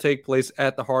Decay will take place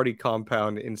at the Hardy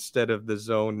compound instead of the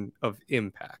zone of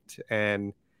impact.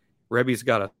 And Rebby's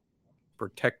got to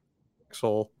protect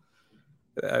Maxwell.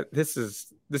 This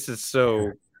is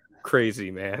so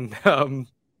crazy, man.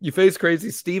 You face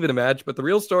Crazy Steve in a match, but the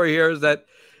real story here is that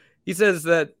he says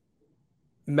that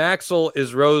Maxwell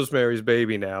is Rosemary's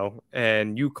baby now,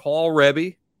 and you call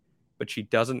Rebby, but she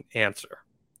doesn't answer.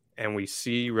 And we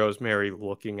see Rosemary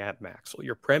looking at Maxwell.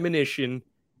 Your premonition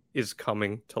is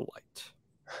coming to light.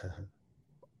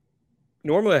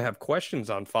 Normally I have questions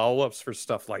on follow-ups for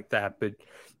stuff like that, but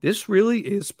this really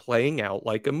is playing out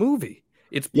like a movie.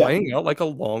 It's playing out like a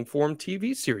long-form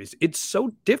TV series. It's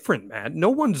so different, man.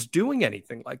 No one's doing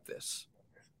anything like this.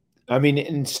 I mean,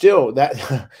 and still that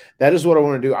is what I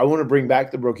want to do. I want to bring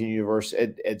back the Broken Universe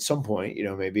at some point,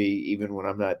 maybe even when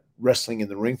I'm not wrestling in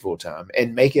the ring full time,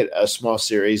 and make it a small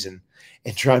series and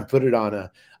try and put it on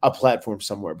a platform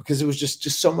somewhere, because it was just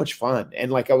so much fun.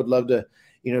 And like, I would love to,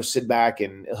 sit back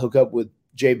and hook up with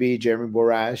JB, Jeremy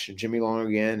Borash, and Jimmy Long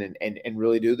again, and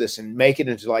really do this and make it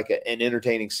into like an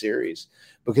entertaining series,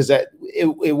 because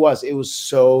it was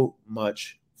so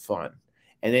much fun.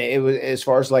 And it was, as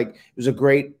far as like, it was a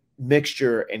great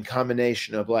mixture and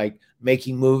combination of like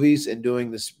making movies and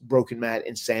doing this Broken Matt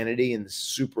insanity and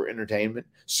super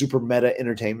meta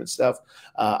entertainment stuff,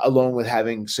 along with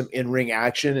having some in-ring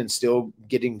action and still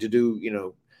getting to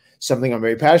do, something I'm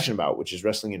very passionate about, which is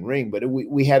wrestling in ring. But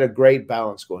we had a great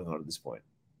balance going on at this point.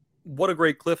 What a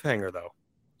great cliffhanger, though.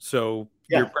 So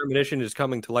your premonition is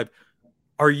coming to life.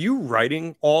 Are you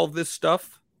writing all this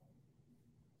stuff?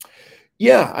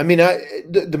 Yeah, I mean,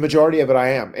 the majority of it I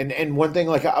am. And one thing,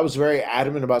 like, I was very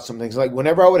adamant about some things. Like,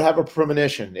 whenever I would have a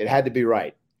premonition, it had to be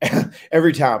right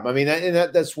every time. I mean,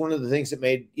 that's one of the things that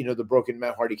made, the Broken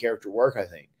Matt Hardy character work, I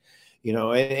think.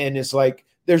 And it's like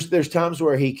there's times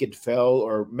where he could fail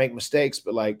or make mistakes,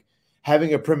 but like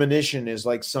having a premonition is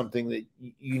like something that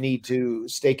you need to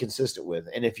stay consistent with.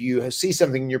 And if you see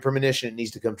something in your premonition, it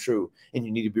needs to come true, and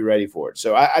you need to be ready for it.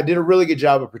 So I did a really good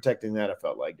job of protecting that, I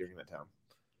felt like, during that time.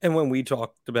 And when we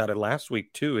talked about it last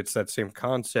week, too, it's that same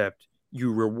concept.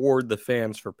 You reward the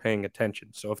fans for paying attention.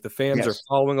 So if the fans are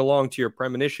following along to your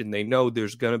premonition, they know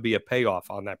there's going to be a payoff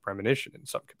on that premonition in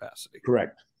some capacity.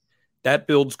 Correct. That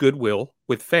builds goodwill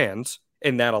with fans,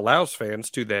 and that allows fans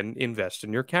to then invest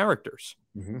in your characters.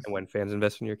 Mm-hmm. And when fans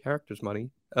invest in your characters' money,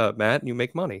 Matt, you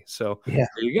make money. So there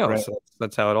you go. Right. So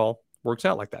that's how it all works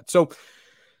out like that. So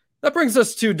that brings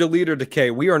us to Delete or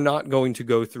Decay. We are not going to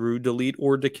go through Delete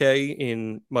or Decay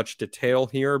in much detail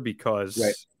here, because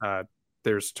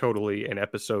there's totally an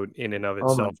episode in and of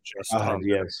itself.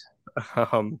 Yes.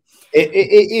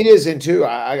 It is. And too,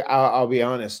 I'll be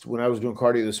honest, when I was doing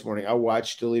cardio this morning, I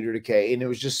watched Delete or Decay, and it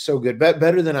was just so good,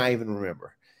 better than I even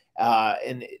remember.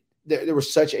 And there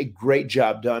was such a great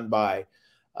job done by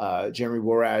Jeremy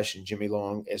Borash and Jimmy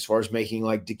Long as far as making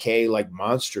like Decay like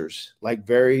monsters, like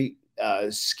very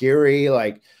scary,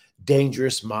 like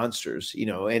dangerous monsters,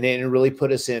 and it really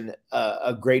put us in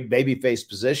a great babyface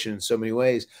position in so many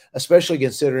ways, especially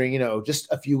considering,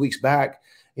 just a few weeks back,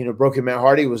 Broken Matt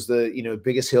Hardy was the,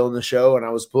 biggest heel in the show, and I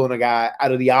was pulling a guy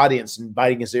out of the audience and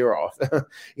biting his ear off,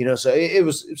 so it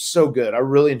was so good. I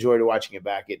really enjoyed watching it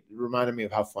back. It reminded me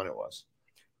of how fun it was.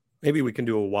 Maybe we can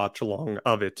do a watch along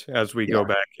of it as we go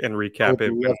back and recap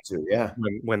it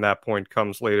when that point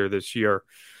comes later this year.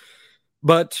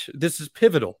 But this is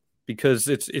pivotal because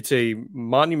it's a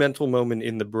monumental moment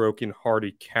in the Broken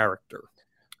Hardy character.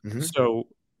 Mm-hmm. So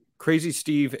Crazy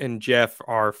Steve and Jeff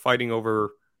are fighting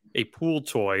over a pool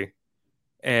toy,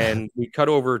 and we cut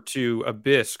over to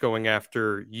Abyss going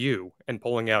after you and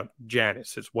pulling out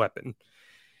Janice, his weapon.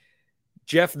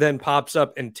 Jeff then pops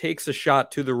up and takes a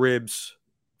shot to the ribs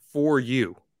for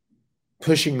you,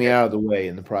 pushing me out of the way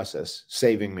in the process,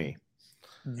 saving me.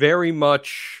 Very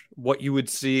much what you would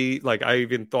see. Like, I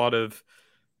even thought of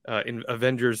in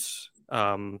Avengers,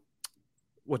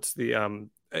 what's the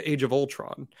Age of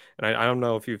Ultron, and I don't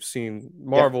know if you've seen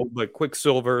Marvel, but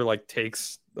Quicksilver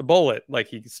takes the bullet,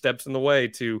 he steps in the way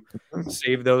to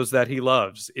save those that he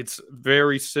loves. It's a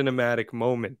very cinematic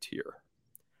moment here.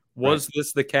 Was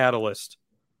this the catalyst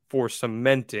for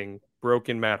cementing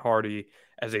Broken Matt Hardy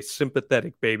as a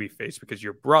sympathetic babyface because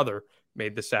your brother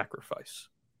made the sacrifice?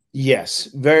 Yes,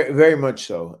 very, very much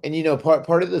so. And,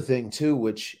 part of the thing too,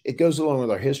 which it goes along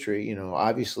with our history,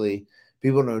 obviously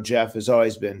people know Jeff has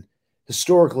always been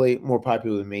historically more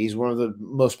popular than me. He's one of the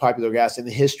most popular guys in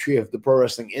the history of the pro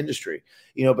wrestling industry,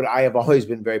 but I have always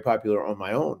been very popular on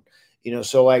my own,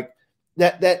 so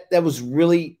that was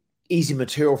really easy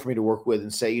material for me to work with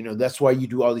and say, that's why you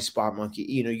do all these spot monkey,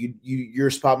 you're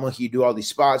a spot monkey, you do all these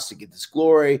spots to get this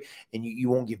glory, and you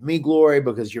won't give me glory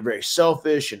because you're very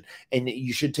selfish, and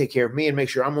you should take care of me and make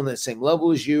sure I'm on that same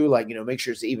level as you, make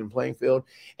sure it's an even playing field.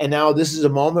 And now this is a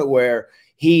moment where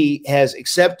he has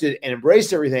accepted and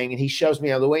embraced everything, and he shoves me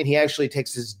out of the way, and he actually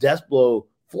takes his death blow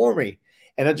for me.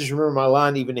 And I just remember my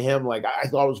line even to him, I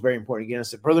thought it was very important. Again, I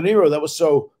said, "Brother Nero, that was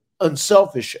so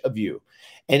unselfish of you."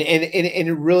 And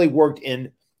it really worked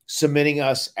in cementing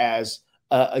us as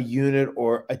a unit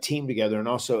or a team together, and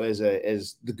also as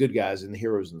the good guys and the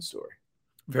heroes in the story.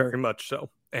 Very much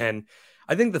so. And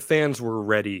I think the fans were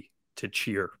ready to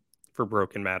cheer for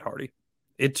Broken Matt Hardy.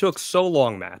 It took so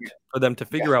long, Matt, for them to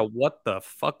figure out what the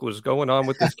fuck was going on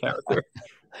with this character.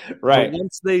 Right. But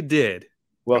once they did,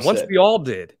 once we all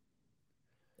did,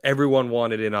 everyone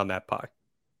wanted in on that pie.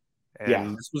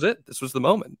 And this was it. This was the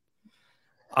moment.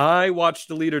 I watched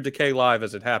the Leader Decay live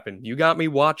as it happened. You got me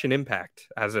watching Impact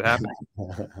as it happened.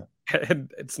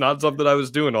 And it's not something I was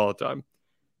doing all the time.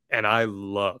 And I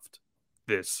loved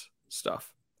this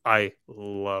stuff. I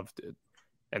loved it.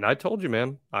 And I told you,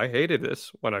 man, I hated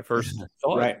this when I first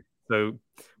saw it. So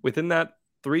within that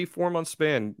 3-4 month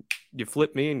span, you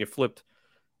flipped me and you flipped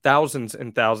thousands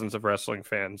and thousands of wrestling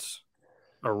fans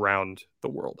around the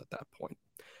world at that point.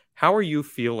 How are you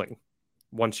feeling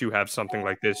once you have something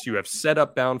like this? You have set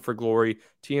up Bound for Glory,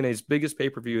 TNA's biggest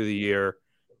pay-per-view of the year,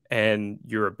 and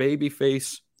you're a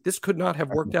babyface. This could not have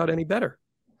worked out any better.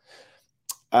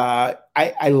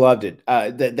 I loved it.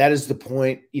 That is the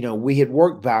point. We had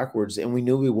worked backwards, and we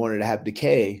knew we wanted to have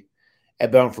Decay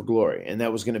at Bound for Glory, and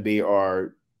that was going to be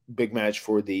our big match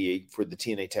for the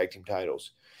TNA Tag Team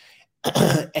titles.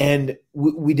 And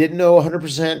we didn't know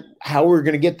 100% how we were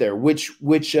going to get there. Which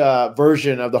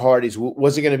version of the Hardys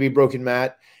was it going to be? Broken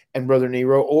Matt and Brother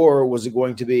Nero, or was it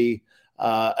going to be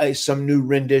some new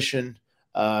rendition?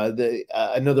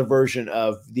 Another version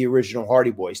of the original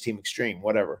Hardy Boys, Team Extreme,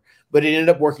 whatever. But it ended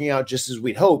up working out just as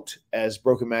we'd hoped, as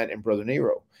Broken Matt and Brother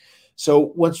Nero.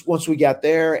 So once we got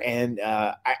there, and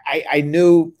I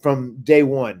knew from day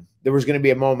one there was going to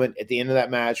be a moment at the end of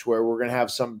that match where we're going to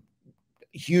have some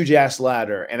huge ass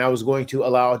ladder, and I was going to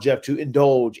allow Jeff to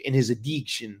indulge in his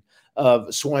addiction of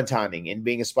swantoning and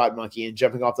being a spot monkey and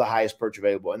jumping off the highest perch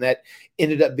available. And that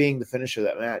ended up being the finish of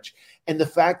that match. And the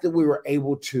fact that we were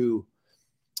able to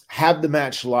have the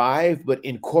match live, but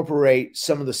incorporate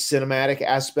some of the cinematic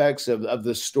aspects of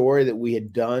the story that we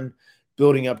had done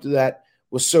building up to that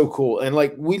was so cool. And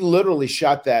we literally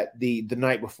shot that the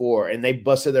night before, and they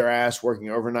busted their ass working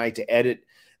overnight to edit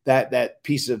that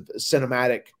piece of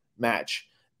cinematic match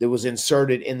that was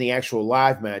inserted in the actual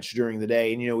live match during the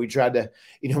day. And, we tried to,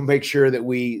 make sure that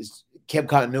we kept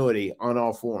continuity on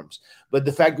all forms. But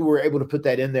the fact that we were able to put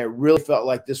that in there really felt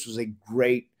like this was a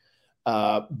great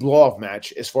blow-off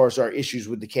match as far as our issues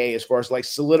with Decay, as far as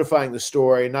solidifying the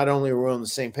story. Not only are we on the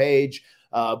same page,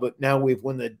 but now we've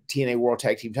won the TNA World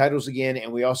Tag Team titles again,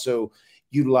 and we also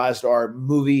utilized our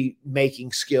movie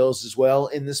making skills as well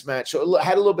in this match. So it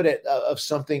had a little bit of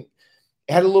something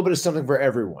It had a little bit of something for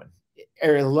everyone. It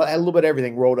had a little bit of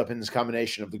everything rolled up in this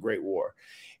combination of the Great War.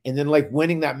 And then like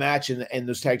winning that match and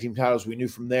those tag team titles, we knew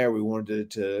from there we wanted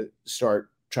to start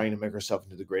trying to make ourselves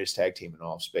into the greatest tag team in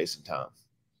all of space and time.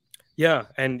 Yeah,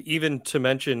 and even to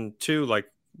mention too, like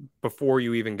before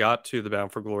you even got to the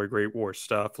Bound for Glory Great War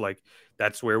stuff, like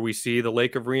that's where we see the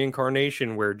Lake of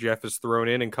Reincarnation, where Jeff is thrown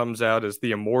in and comes out as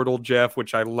the immortal Jeff,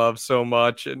 which I love so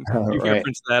much. And you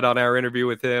referenced that on our interview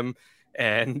with him.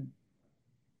 And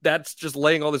that's just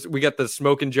laying all this. We got the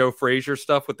Smoke and Joe Frazier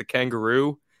stuff with the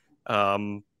kangaroo.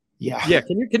 Yeah.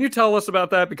 Can you tell us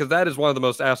about that? Because that is one of the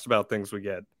most asked about things we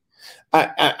get.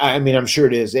 I mean, I'm sure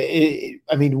it is.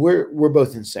 I mean, we're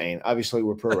both insane. Obviously,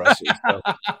 we're pro wrestlers, so.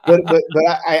 but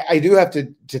I do have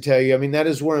to tell you. I mean, that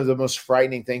is one of the most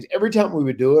frightening things. Every time we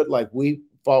would do it, like we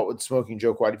fought with Smoking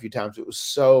Joe quite a few times. It was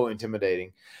so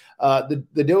intimidating. The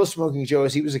deal with Smoking Joe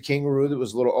is he was a kangaroo that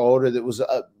was a little older, that was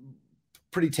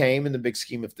pretty tame in the big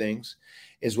scheme of things.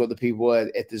 Is what the people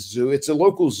at this zoo. It's a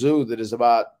local zoo that is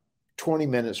about 20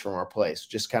 minutes from our place,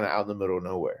 just kind of out in the middle of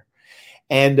nowhere.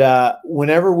 And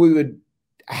whenever we would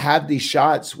have these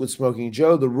shots with Smoking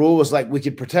Joe, the rule was like we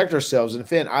could protect ourselves and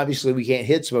defend. Obviously, we can't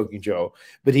hit Smoking Joe,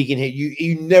 but he can hit you.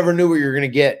 You never knew what you were going to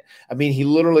get. I mean, he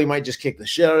literally might just kick the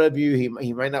shit out of you.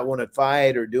 He might not want to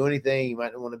fight or do anything. He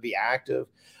might not want to be active.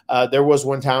 There was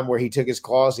one time where he took his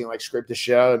claws and like scraped the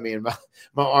shit out of me and my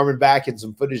arm and back, and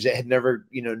some footage that had never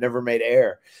made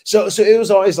air. So it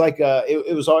was always like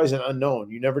it was always an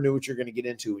unknown. You never knew what you're going to get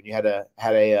into when you had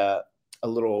a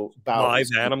little bout live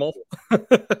animal.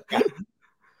 Yeah.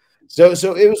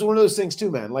 So it was one of those things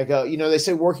too, man. Like they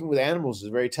say working with animals is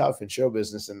very tough in show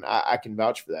business, and I can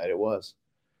vouch for that. It was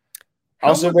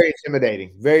also very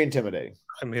intimidating. Very intimidating.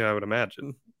 I mean, I would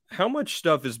imagine. How much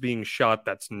stuff is being shot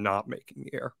that's not making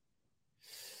the air?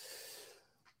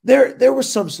 There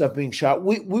was some stuff being shot.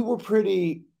 We were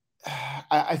pretty.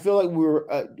 I feel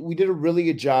like we did a really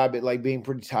good job at like being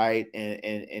pretty tight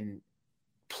and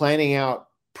planning out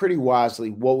pretty wisely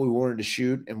what we wanted to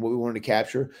shoot and what we wanted to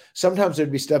capture. Sometimes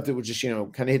there'd be stuff that would just kind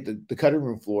of hit the cutting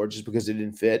room floor just because it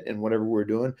didn't fit and whatever we were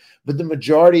doing. But the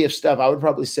majority of stuff, I would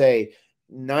probably say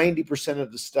 90%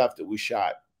 of the stuff that we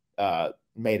shot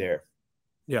made air.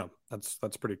 Yeah,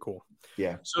 that's pretty cool.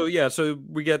 Yeah. So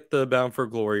we get the Bound for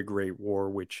Glory Great War,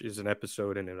 which is an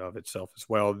episode in and of itself as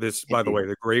well. This, by the way,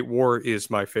 the Great War is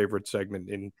my favorite segment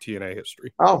in TNA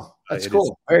history. Oh, that's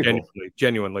cool. Very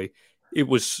genuinely, it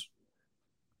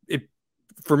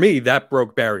for me, that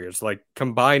broke barriers. Like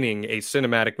combining a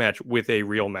cinematic match with a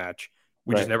real match,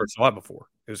 we just never saw it before.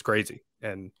 It was crazy,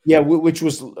 and yeah, which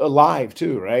was live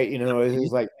too, right? It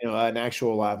was like an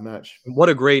actual live match. What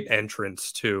a great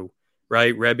entrance too.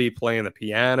 Right, Rebby playing the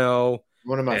piano.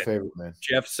 One of my favorite, man.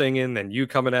 Jeff singing, then you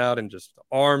coming out and just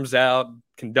arms out,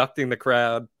 conducting the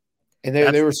crowd. And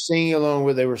they were singing along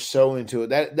with. They were so into it.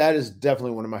 That is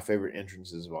definitely one of my favorite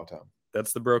entrances of all time.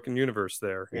 That's the Broken Universe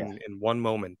there in one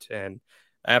moment. And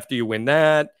after you win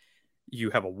that,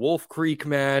 you have a Wolf Creek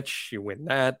match. You win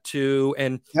that too,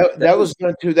 and that was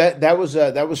done too. That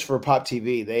was for Pop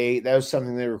TV. That was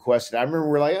something they requested. I remember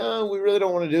we're like, oh, we really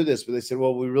don't want to do this, but they said,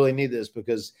 well, we really need this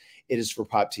because it is for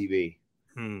Pop TV.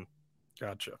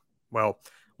 Gotcha. Well,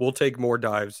 we'll take more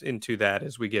dives into that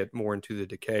as we get more into the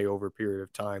decay over a period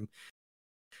of time.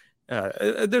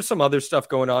 There's some other stuff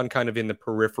going on kind of in the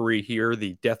periphery here.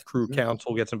 The Death Crew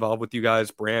Council gets involved with you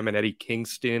guys, Bram and Eddie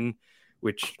Kingston,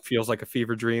 which feels like a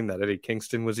fever dream that Eddie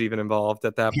Kingston was even involved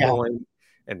at that point,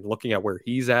 and looking at where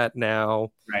he's at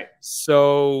now. Right.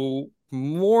 So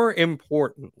more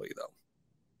importantly, though,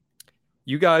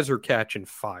 you guys are catching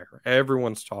fire.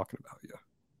 Everyone's talking about you.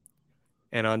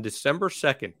 And on December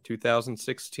 2nd,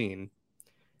 2016,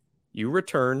 you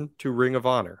return to Ring of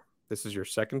Honor. This is your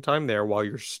second time there while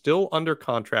you're still under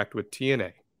contract with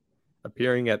TNA,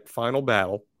 appearing at Final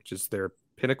Battle, which is their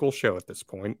pinnacle show at this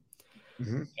point.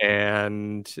 Mm-hmm.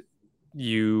 And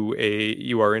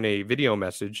you are in a video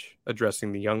message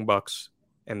addressing the Young Bucks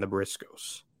and the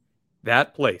Briscoes.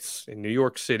 That place in New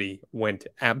York City went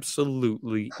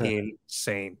absolutely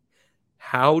insane.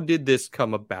 How did this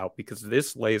come about? Because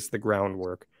this lays the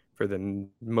groundwork for the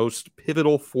most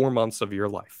pivotal 4 months of your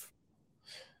life.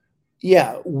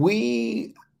 Yeah,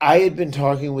 I had been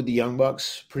talking with the Young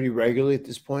Bucks pretty regularly at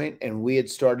this point, and we had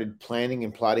started planning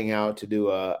and plotting out to do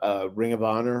a Ring of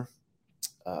Honor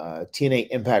TNA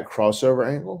Impact crossover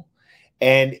angle.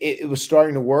 And it was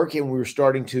starting to work, and we were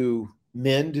starting to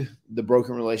mend the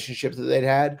broken relationship that they'd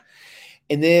had.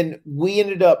 And then we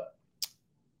ended up,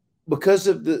 because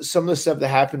of some of the stuff that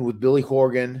happened with Billy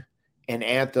Corgan and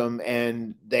Anthem,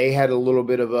 and they had a little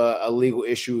bit of a legal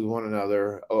issue with one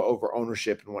another over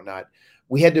ownership and whatnot,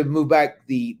 we had to move back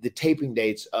the taping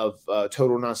dates of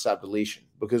Total Nonstop Deletion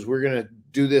because we're going to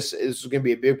do this. This is going to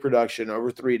be a big production over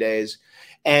 3 days.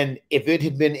 And if it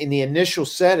had been in the initial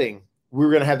setting, we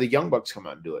were going to have the Young Bucks come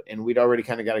out and do it. And we'd already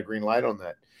kind of got a green light on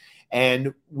that.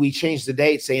 And we changed the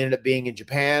dates. They ended up being in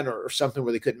Japan or something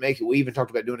where they couldn't make it. We even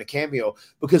talked about doing a cameo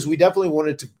because we definitely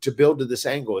wanted to build to this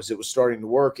angle as it was starting to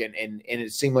work. And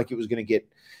it seemed like it was going to get,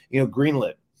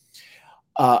 greenlit.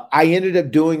 I ended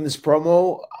up doing this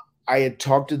promo. I had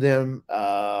talked to them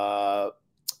a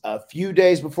few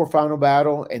days before Final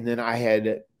Battle, and then I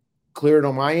had cleared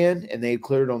on my end, and they had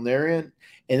cleared on their end.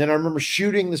 And then I remember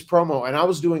shooting this promo, and I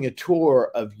was doing a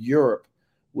tour of Europe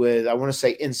with, I want to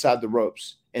say, Inside the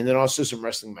Ropes, and then also some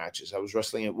wrestling matches. I was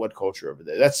wrestling at What Culture over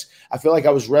there. I feel like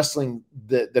I was wrestling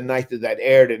the night that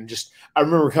aired, and I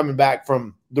remember coming back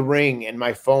from the ring and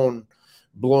my phone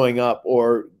blowing up,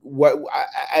 or what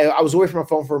I was away from my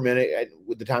phone for a minute.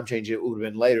 With the time change, it would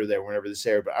have been later there whenever this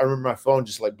aired, but I remember my phone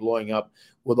just like blowing up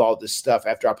with all this stuff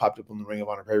after I popped up on the Ring of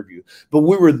Honor pay-per-view. But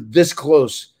we were this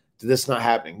close to this not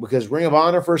happening because Ring of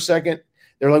Honor for a second,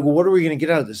 they're like, well, what are we going to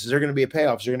get out of this? Is there going to be a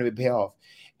payoff? Is there going to be a payoff?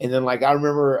 And then, like, I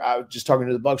remember I was just talking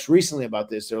to the Bucks recently about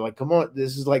this. They're like, come on,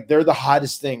 this is like, they're the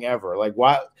hottest thing ever. Like,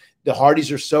 why the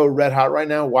Hardys are so red hot right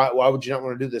now? Why would you not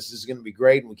want to do this? This is going to be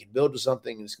great, and we can build to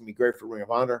something, and it's going to be great for Ring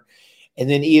of Honor. And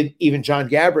then even John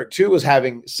Gabrick, too, was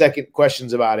having second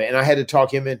questions about it, and I had to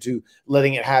talk him into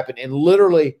letting it happen. And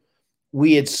literally,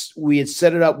 we had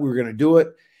set it up. We were going to do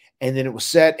it, and then it was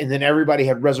set, and then everybody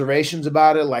had reservations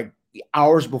about it, like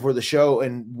hours before the show,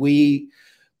 and we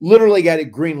literally got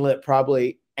it greenlit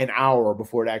probably an hour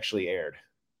before it actually aired.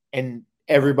 And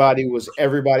everybody was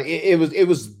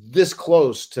this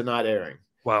close to not airing.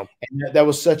 Wow. And that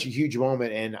was such a huge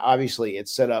moment. And obviously it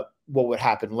set up what would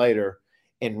happen later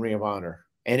in Ring of Honor.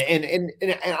 And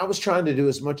I was trying to do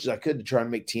as much as I could to try and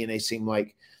make TNA seem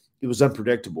like it was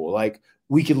unpredictable. Like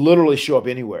we could literally show up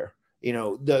anywhere.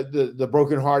 The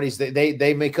Broken Hardys,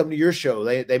 they may come to your show.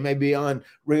 They may be on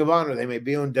Ring of Honor. They may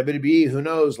be on WWE. Who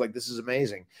knows? Like, this is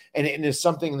amazing. And it's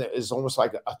something that is almost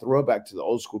like a throwback to the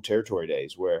old school territory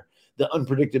days where the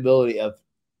unpredictability of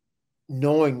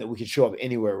knowing that we could show up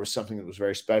anywhere was something that was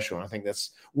very special. And I think that's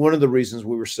one of the reasons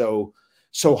we were so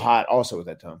hot also at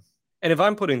that time. And if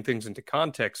I'm putting things into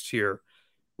context here,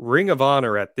 Ring of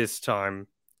Honor at this time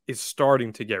is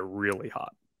starting to get really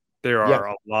hot. There are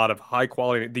a lot of high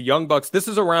quality. The Young Bucks, this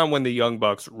is around when the Young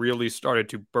Bucks really started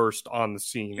to burst on the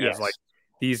scene as like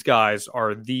these guys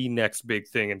are the next big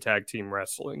thing in tag team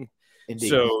wrestling. Indeed.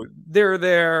 So they're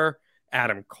there.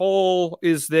 Adam Cole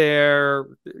is there.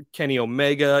 Kenny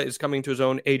Omega is coming to his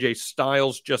own. AJ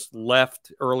Styles just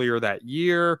left earlier that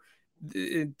year.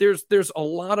 There's a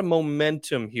lot of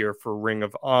momentum here for Ring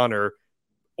of Honor.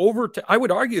 I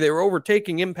would argue they were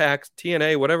overtaking Impact,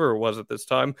 TNA, whatever it was at this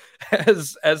time,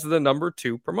 as the number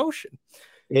 2 promotion.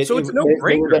 So it's a no-brainer.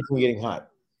 They were definitely getting hot.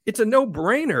 It's a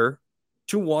no-brainer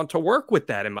to want to work with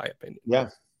that, in my opinion. Yeah.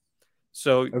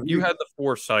 So you had the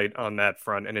foresight on that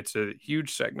front, and it's a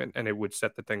huge segment, and it would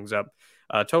set the things up.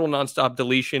 Total Nonstop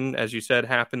Deletion, as you said,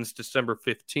 happens December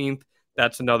 15th.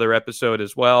 That's another episode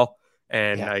as well,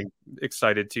 and I'm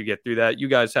excited to get through that. You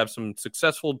guys have some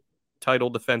successful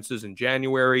title defenses in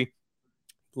January,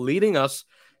 leading us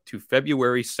to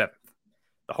February 7th.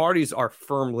 The Hardys are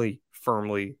firmly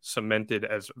cemented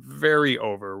as very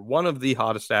over, one of the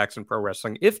hottest acts in pro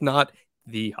wrestling, if not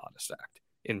the hottest act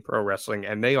in pro wrestling,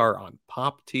 and they are on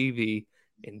Pop TV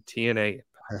in TNA.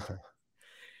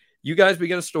 You guys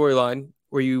begin a storyline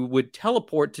where you would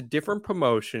teleport to different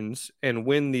promotions and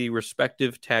win the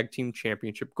respective tag team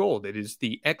championship gold. It is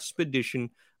the Expedition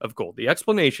of Gold. The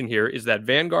explanation here is that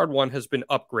Vanguard 1 has been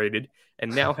upgraded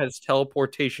and now has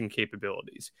teleportation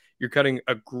capabilities. You're cutting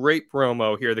a great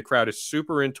promo here. The crowd is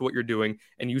super into what you're doing,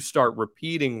 and you start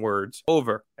repeating words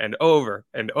over and over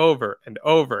and over and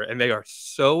over, and they are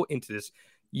so into this.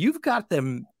 You've got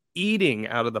them eating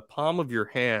out of the palm of your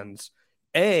hands.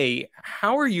 A,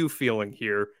 how are you feeling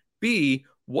here? B,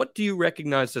 what do you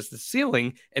recognize as the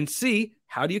ceiling? And C,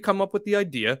 how do you come up with the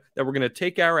idea that we're going to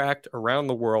take our act around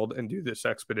the world and do this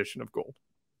Expedition of Gold?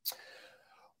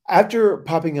 After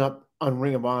popping up on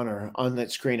Ring of Honor on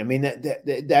that screen, I mean,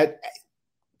 that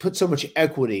put so much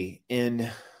equity in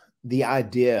the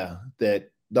idea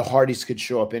that the Hardys could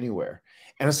show up anywhere.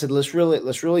 And I said, let's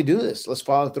really do this. Let's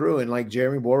follow through. And like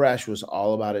Jeremy Borash was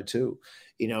all about it too.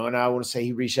 And I want to say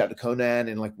he reached out to Conan,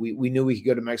 and like we knew we could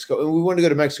go to Mexico, and we wanted to go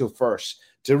to Mexico first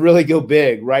to really go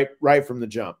big right from the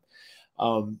jump.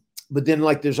 But then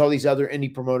like there's all these other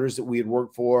indie promoters that we had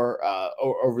worked for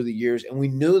over the years, and we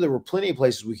knew there were plenty of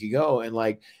places we could go. And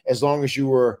like as long as you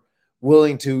were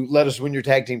willing to let us win your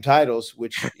tag team titles,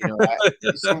 which,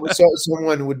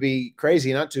 someone would be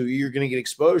crazy not to. You're going to get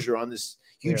exposure on this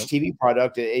huge TV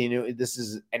product. This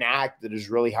is an act that is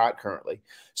really hot currently.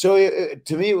 So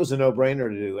to me, it was a no-brainer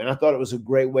to do. And I thought it was a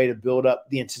great way to build up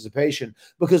the anticipation,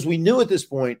 because we knew at this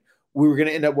point we were going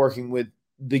to end up working with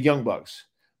the Young Bucks,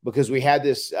 because we had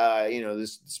this,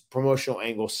 this promotional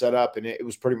angle set up, and it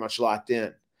was pretty much locked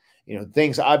in.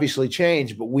 Things obviously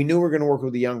changed, but we knew we were going to work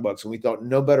with the Young Bucks, and we thought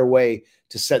no better way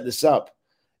to set this up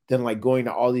than like going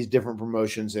to all these different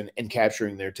promotions and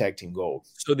capturing their tag team gold.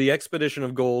 So the Expedition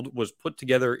of Gold was put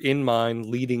together in mind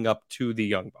leading up to the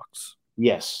Young Bucks.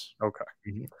 Yes. Okay.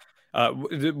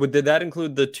 Mm-hmm. Did that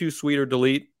include the Too Sweet or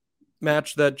Delete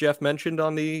match that Jeff mentioned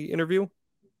on the interview?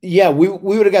 Yeah, we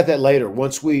would have got that later.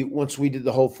 Once we did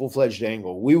the whole full-fledged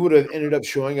angle, we would have ended up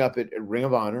showing up at Ring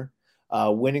of Honor,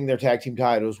 winning their tag team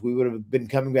titles. We would have been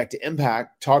coming back to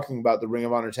Impact, talking about the Ring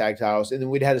of Honor tag titles, and then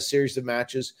we'd had a series of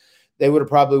matches. They would have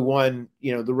probably won,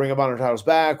 the Ring of Honor titles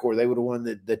back, or they would have won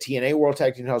the TNA World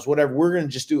Tag Team titles, whatever. We're going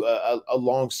to just do a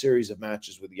long series of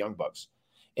matches with the Young Bucks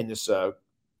in this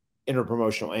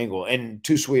interpromotional angle. And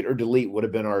Too Sweet or Delete would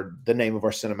have been the name of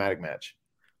our cinematic match.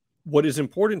 What is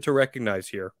important to recognize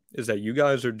here is that you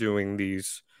guys are doing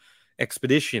these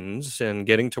expeditions and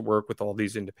getting to work with all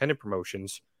these independent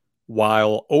promotions,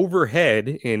 while overhead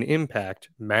in Impact,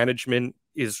 management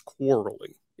is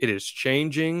quarreling. It is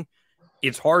changing.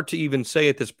 It's hard to even say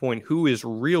at this point who is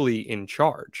really in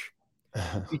charge.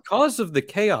 Because of the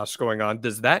chaos going on,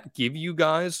 does that give you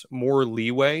guys more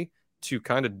leeway to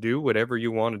kind of do whatever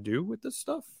you want to do with this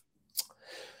stuff?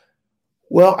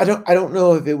 Well, I don't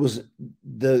know if it was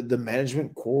the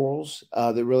management quarrels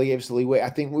that really gave us the leeway. I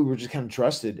think we were just kind of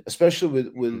trusted, especially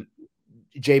with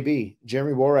JB,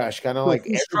 Jeremy Borash, kind of like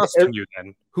who's trusting you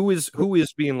then? Who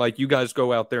is being like, you guys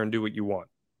go out there and do what you want?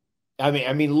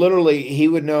 I mean, literally, he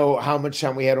would know how much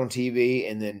time we had on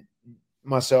TV, and then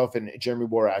myself and Jeremy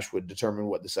Borash would determine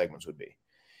what the segments would be,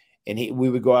 and we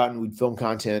would go out and we'd film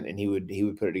content, and he would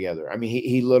put it together. I mean,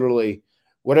 he literally,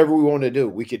 whatever we wanted to do,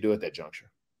 we could do at that juncture.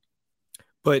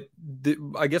 But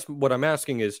I guess what I'm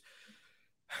asking is,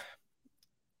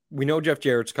 we know Jeff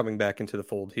Jarrett's coming back into the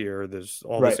fold here. There's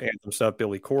all this Anthem stuff.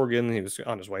 Billy Corgan, he was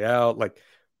on his way out. Like,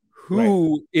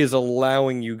 who is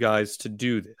allowing you guys to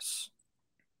do this?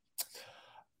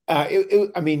 At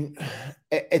the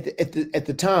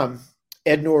time,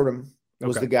 Ed Nordum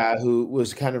was the guy who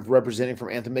was kind of representing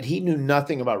from Anthem, but he knew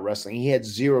nothing about wrestling. He had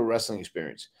zero wrestling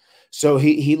experience. So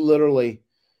he literally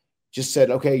just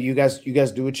said, okay, you guys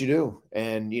do what you do,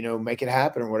 and, make it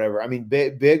happen or whatever. I mean,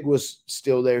 Big was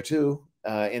still there too,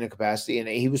 in a capacity, and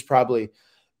he was probably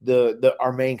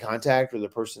our main contact, or the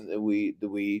person that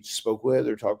we spoke with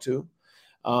or talked to.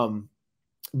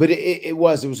 But it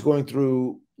was going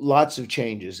through lots of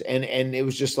changes, and it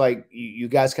was just like, you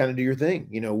guys kind of do your thing.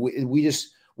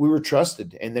 We were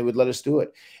trusted, and they would let us do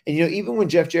it. And, even when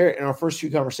Jeff Jarrett, in our first few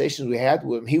conversations we had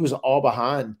with him, he was all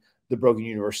behind the Broken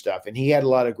Universe stuff, and he had a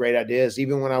lot of great ideas.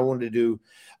 Even when I wanted to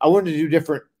do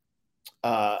different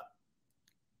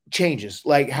changes,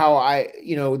 like how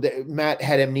Matt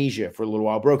had amnesia for a little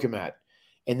while, Broken Matt.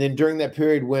 And then during that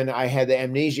period when I had the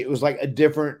amnesia, it was like a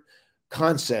different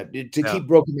concept to keep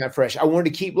Broken Matt fresh. I wanted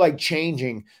to keep like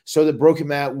changing so that Broken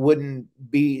Matt wouldn't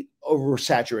be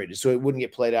oversaturated, so it wouldn't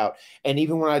get played out. And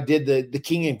even when I did the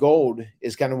King and Gold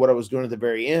is kind of what I was doing at the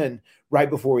very end, right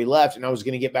before we left, and I was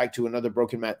going to get back to another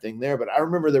Broken Matt thing there. But I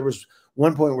remember there was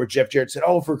one point where Jeff Jarrett said,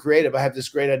 for creative, I have this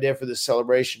great idea for this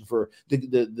celebration, for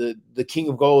the King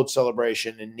of Gold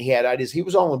celebration. And he had ideas. He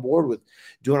was all on board with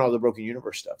doing all the Broken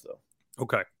Universe stuff, though.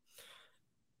 Okay.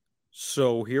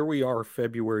 So here we are,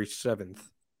 February 7th.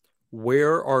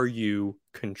 Where are you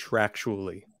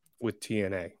contractually with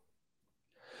TNA?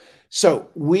 So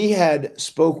we had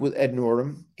spoke with Ed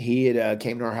Nordum. He had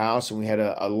came to our house, and we had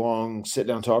a long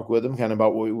sit-down talk with him, kind of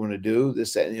about what we want to do,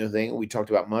 this, that, and the other thing. We talked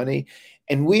about money,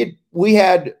 and we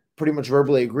had pretty much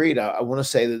verbally agreed. I want to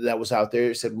say that was out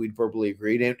there. It said we'd verbally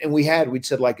agreed, and we'd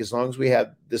said, like, as long as we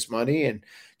have this money and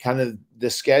kind of the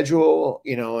schedule,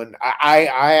 and I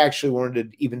actually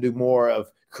wanted to even do more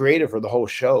of creative for the whole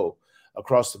show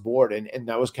across the board, and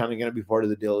that was kind of going to be part of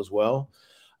the deal as well.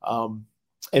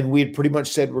 And we had pretty much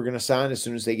said we're going to sign as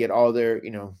soon as they get all their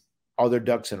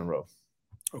ducks in a row.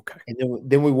 Okay. And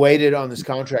then we waited on this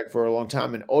contract for a long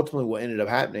time, and ultimately what ended up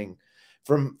happening,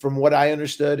 from what I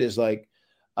understood, is like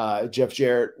Jeff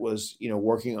Jarrett was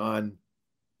working on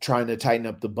trying to tighten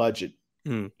up the budget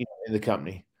in the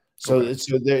company. So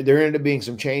there ended up being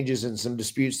some changes and some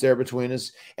disputes there between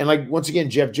us. And like, once again,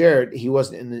 Jeff Jarrett, he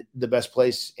wasn't in the best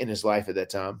place in his life at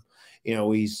that time.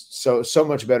 he's so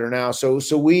much better now.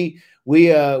 So we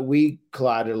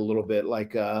collided a little bit,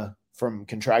 like from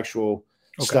contractual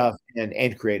stuff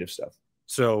and creative stuff.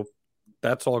 So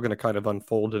that's all going to kind of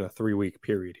unfold in a 3-week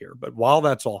period here. But while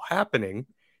that's all happening,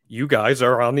 you guys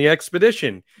are on the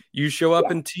expedition. You show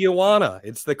up in Tijuana.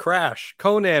 It's the Crash.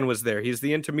 Conan was there. He's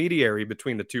the intermediary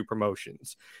between the two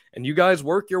promotions. And you guys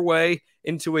work your way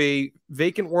into a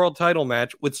vacant world title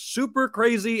match with Super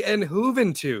Crazy and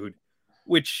Juventud,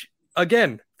 which,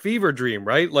 again, fever dream,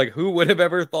 right? Like, who would have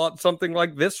ever thought something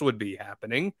like this would be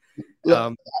happening?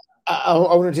 I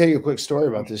want to tell you a quick story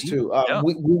about this too.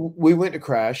 We went to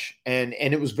Crash, and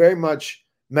it was very much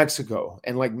Mexico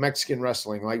and like Mexican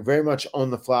wrestling, like very much on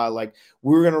the fly. Like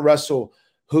we were going to wrestle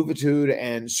Juventud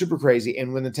and Super Crazy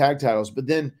and win the tag titles, but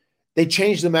then they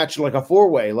changed the match to like a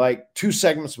 4-way, like 2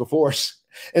 segments before us,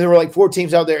 and there were like 4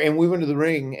 teams out there, and we went to the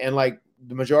ring, and like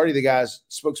the majority of the guys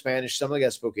spoke Spanish, some of the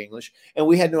guys spoke English, and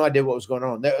we had no idea what was going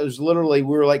on. That was literally,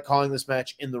 we were like calling this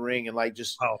match in the ring and like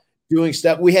just doing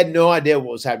stuff. We had no idea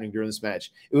what was happening during this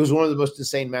match. It was one of the most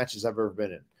insane matches I've ever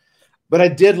been in. But I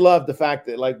did love the fact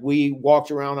that like we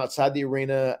walked around outside the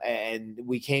arena and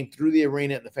we came through the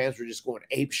arena and the fans were just going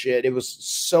ape shit. It was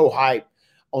so hype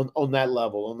on that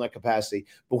level, on that capacity.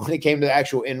 But when it came to the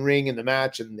actual in-ring and the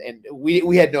match, and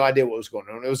we had no idea what was going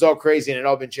on. It was all crazy, and it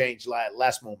all been changed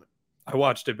last moment. I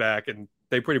watched it back, and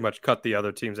they pretty much cut the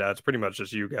other teams out. It's pretty much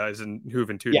just you guys and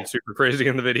Juventud and Super Crazy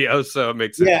in the videos, so it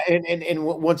makes sense. Yeah, and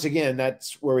once again,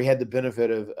 that's where we had the benefit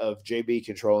of JB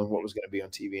controlling what was going to be on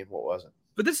TV and what wasn't.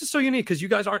 But this is so unique because you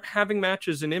guys aren't having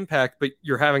matches in Impact, but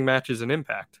you're having matches in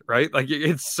Impact, right? Like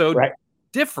it's so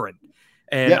different.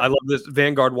 And I love this.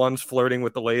 Vanguard 1's flirting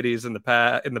with the ladies in the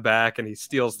back, and he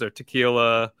steals their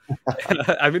tequila.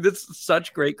 I mean, this is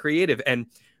such great creative. And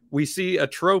we see a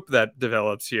trope that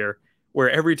develops here where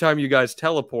every time you guys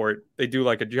teleport, they do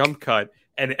like a jump cut,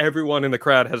 and everyone in the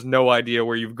crowd has no idea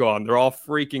where you've gone. They're all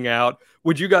freaking out.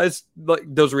 Would you guys, like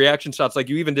those reaction shots, like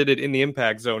you even did it in the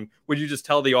Impact Zone, would you just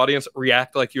tell the audience,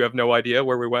 react like you have no idea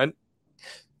where we went?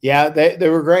 Yeah, they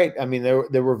were great. I mean,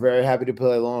 they were very happy to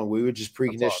play along. We would just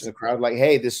precondition the crowd like,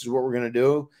 hey, this is what we're going to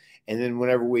do. And then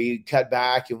whenever we cut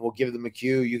back and we'll give them a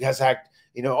cue, you guys act,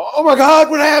 oh my God,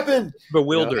 what happened?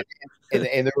 Bewildered.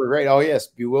 And they were great. Oh, yes,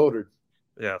 bewildered.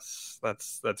 Yes,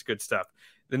 that's good stuff.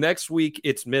 The next week,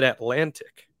 it's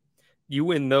Mid-Atlantic. You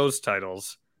win those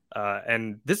titles.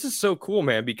 And this is so cool,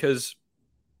 man, because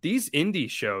these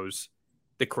indie shows,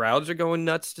 the crowds are going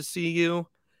nuts to see you.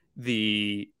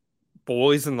 The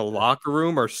boys in the locker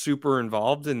room are super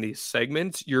involved in these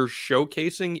segments. You're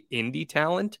showcasing indie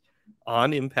talent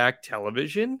on Impact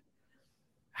Television.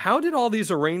 How did all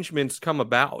these arrangements come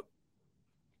about?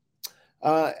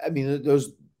 I mean,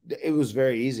 it was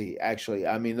very easy, actually.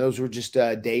 I mean, those were just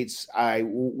dates I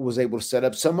was able to set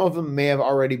up. Some of them may have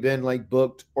already been like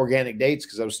booked organic dates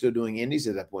because I was still doing indies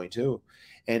at that point too.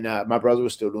 And my brother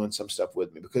was still doing some stuff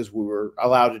with me because we were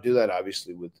allowed to do that,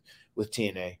 obviously, with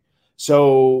TNA.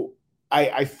 So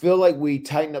I feel like we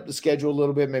tightened up the schedule a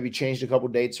little bit, maybe changed a couple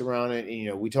dates around it.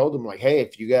 And, we told them like, hey,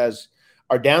 if you guys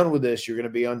are down with this, you're going to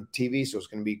be on TV. So it's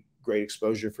going to be great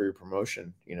exposure for your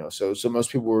promotion, So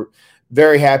most people were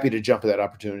very happy to jump at that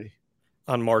opportunity.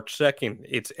 On March 2nd,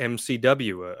 it's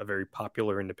MCW, a very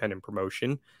popular independent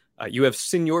promotion. You have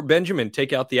Senor Benjamin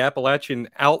take out the Appalachian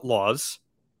Outlaws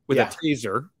with a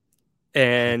taser,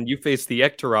 and you face the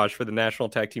Ektaraj for the National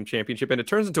Tag Team Championship, and it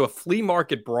turns into a flea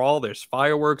market brawl. There's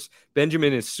fireworks.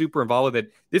 Benjamin is super involved with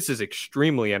it. This is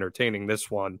extremely entertaining, this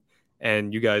one,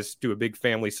 and you guys do a big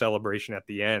family celebration at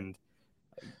the end.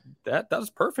 That was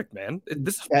perfect, man.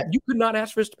 You could not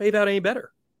ask for us to pay that any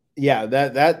better. Yeah,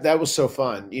 that was so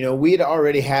fun. We had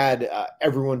already had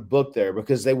everyone booked there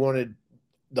because they wanted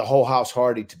the whole House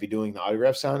Hardy to be doing the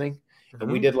autograph signing. Mm-hmm.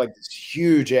 And we did like this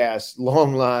huge ass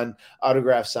long line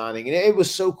autograph signing. And it was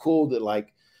so cool that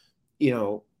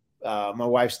my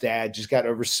wife's dad just got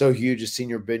over so huge as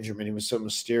Senor Benjamin. He was so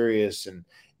mysterious, and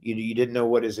you didn't know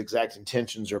what his exact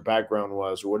intentions or background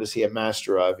was, or what is he a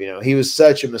master of. He was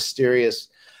such a mysterious,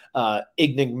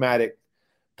 enigmatic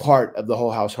part of the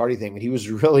whole House Hardy thing. And he was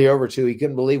really over too. He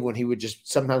couldn't believe when he would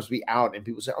just sometimes be out and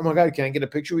people say, oh my God, can I get a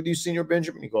picture with you, Senor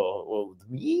Benjamin? You go, well, with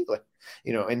me?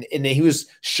 And he was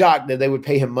shocked that they would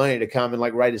pay him money to come and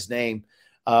write his name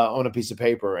on a piece of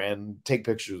paper and take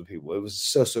pictures with people. It was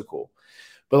so cool.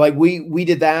 But we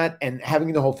did that, and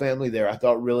having the whole family there, I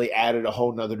thought really added a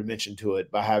whole nother dimension to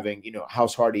it by having,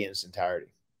 House Hardy in its entirety.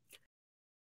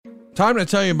 Time to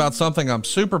tell you about something I'm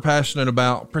super passionate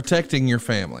about: protecting your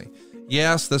family.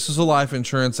 Yes, this is a life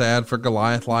insurance ad for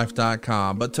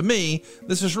Goliathlife.com, but to me,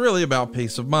 this is really about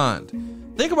peace of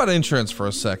mind. Think about insurance for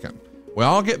a second. We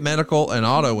all get medical and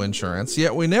auto insurance,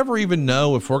 yet we never even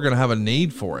know if we're going to have a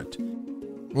need for it.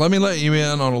 Let me let you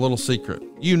in on a little secret.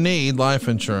 You need life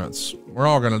insurance. We're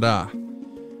all going to die.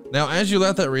 Now, as you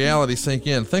let that reality sink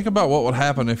in, think about what would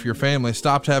happen if your family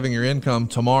stopped having your income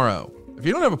tomorrow. If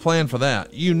you don't have a plan for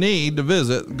that, you need to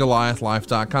visit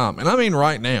GoliathLife.com. And I mean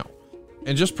right now.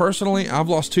 And just personally, I've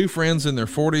lost 2 friends in their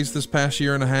 40s this past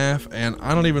year and a half, and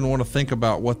I don't even want to think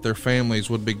about what their families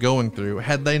would be going through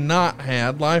had they not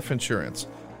had life insurance.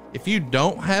 If you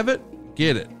don't have it,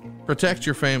 get it. Protect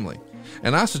your family.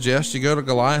 And I suggest you go to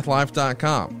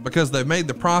GoliathLife.com because they've made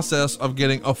the process of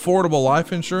getting affordable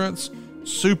life insurance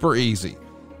super easy.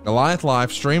 Goliath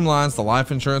Life streamlines the life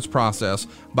insurance process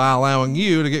by allowing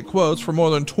you to get quotes for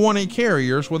more than 20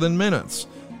 carriers within minutes.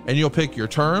 And you'll pick your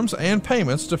terms and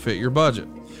payments to fit your budget.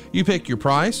 You pick your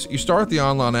price, you start the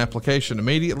online application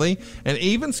immediately, and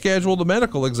even schedule the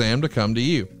medical exam to come to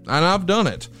you. And I've done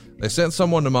it. They sent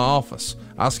someone to my office.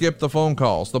 I skipped the phone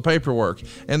calls, the paperwork,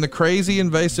 and the crazy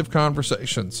invasive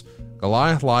conversations.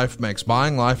 Goliath Life makes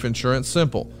buying life insurance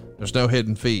simple. There's no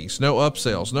hidden fees, no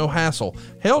upsells, no hassle,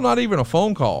 hell, not even a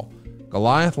phone call.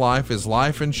 Goliath Life is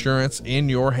life insurance in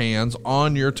your hands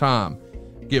on your time.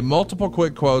 Get multiple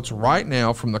quick quotes right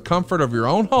now from the comfort of your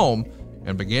own home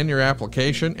and begin your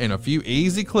application in a few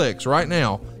easy clicks right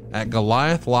now at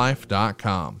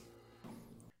GoliathLife.com.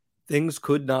 Things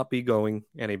could not be going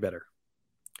any better.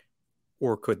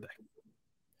 Or could they?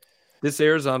 This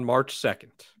airs on March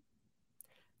 2nd,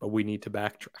 but we need to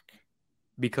backtrack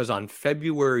because on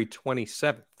February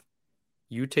 27th,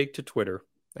 you take to Twitter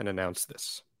and announce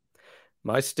this.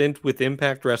 My stint with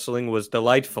Impact Wrestling was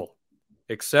delightful.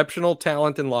 Exceptional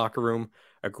talent in locker room,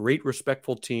 a great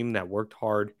respectful team that worked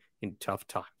hard in tough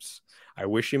times. I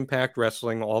wish Impact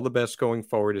Wrestling all the best going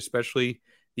forward, especially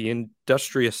the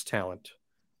industrious talent.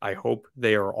 I hope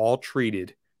they are all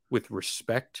treated with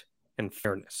respect and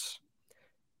fairness.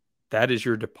 That is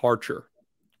your departure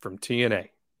from TNA,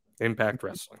 Impact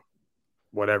Wrestling,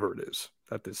 whatever it is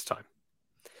at this time.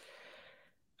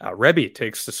 Rebby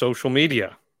takes to social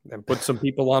media and puts some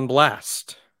people on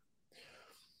blast.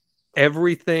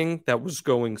 Everything that was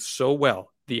going so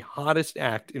well, the hottest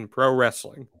act in pro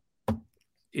wrestling,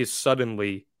 is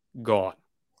suddenly gone.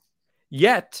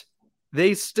 Yet,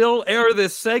 they still air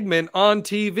this segment on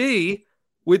TV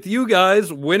with you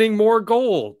guys winning more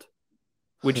gold,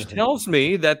 which tells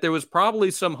me that there was probably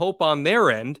some hope on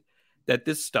their end that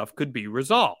this stuff could be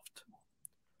resolved.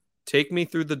 Take me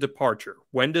through the departure.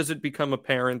 When does it become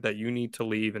apparent that you need to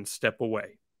leave and step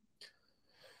away?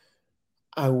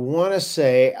 I want to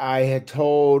say I had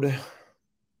told,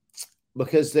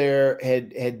 because there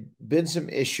had been some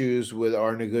issues with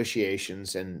our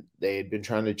negotiations and they had been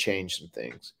trying to change some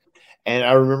things. And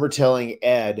I remember telling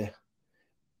Ed,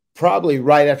 probably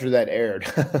right after that aired,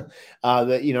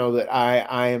 that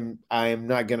I am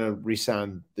not going to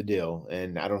re-sign the deal,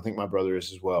 and I don't think my brother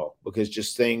is as well, because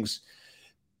just things,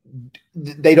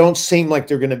 they don't seem like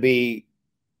they're going to be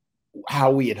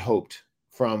how we had hoped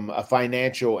from a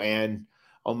financial and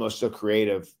almost a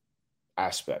creative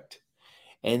aspect.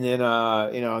 And then,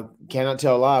 cannot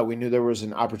tell a lie. We knew there was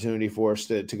an opportunity for us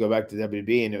to go back to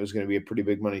WB, and it was going to be a pretty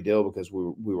big money deal because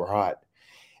we were hot.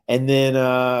 And then,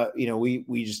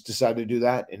 we just decided to do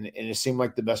that, and it seemed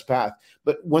like the best path.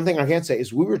 But one thing I can say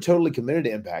is we were totally committed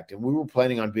to Impact, and we were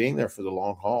planning on being there for the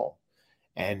long haul.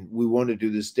 And we wanted to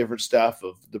do this different stuff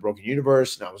of the Broken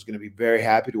Universe, and I was going to be very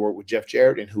happy to work with Jeff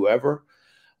Jarrett and whoever.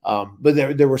 But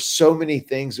there were so many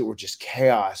things that were just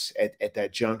chaos at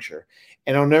that juncture.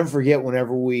 And I'll never forget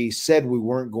whenever we said we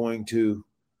weren't going to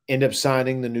end up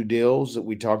signing the new deals that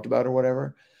we talked about or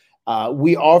whatever,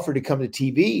 we offered to come to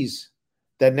TVs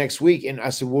that next week. And I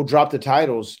said, we'll drop the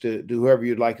titles to whoever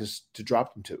you'd like us to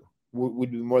drop them to.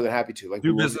 We'd be more than happy to. Like,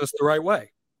 do business the right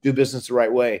way. Do business the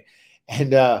right way.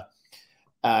 And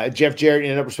Jeff Jarrett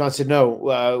ended up responding, said,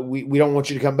 no, we don't want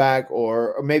you to come back.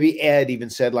 Or maybe Ed even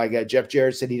said, Jeff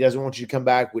Jarrett said he doesn't want you to come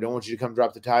back. We don't want you to come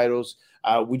drop the titles.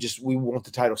 We want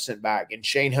the title sent back. And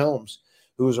Shane Helms,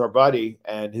 who was our buddy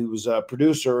and who was a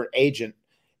producer and agent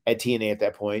at TNA at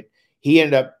that point, he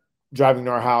ended up driving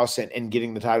to our house and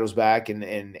getting the titles back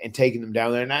and taking them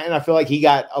down there. And I feel like he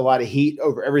got a lot of heat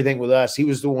over everything with us. He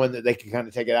was the one that they could kind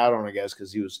of take it out on, I guess,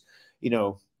 because he was,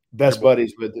 best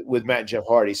buddies with Matt and Jeff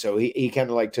Hardy. So he kind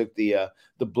of like took the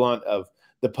blunt of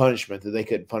the punishment that they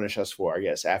couldn't punish us for, I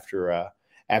guess, after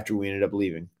we ended up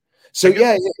leaving. So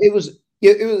yeah, it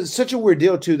was such a weird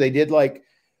deal too. They did like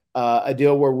a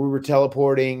deal where we were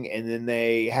teleporting, and then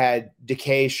they had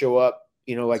Decay show up,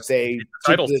 like they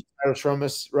took the titles from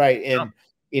us. Right. And,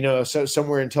 so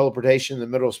somewhere in teleportation in the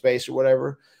middle of space or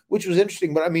whatever, which was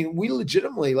interesting. But I mean, we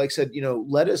legitimately, like I said,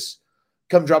 let us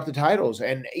come drop the titles.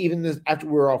 And even after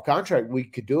we were off contract, we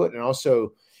could do it. And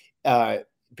also,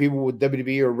 people with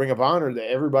WWE or Ring of Honor, that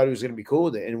everybody was going to be cool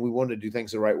with it. And we wanted to do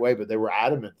things the right way, but they were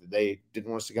adamant that they didn't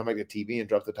want us to come back to TV and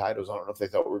drop the titles. I don't know if they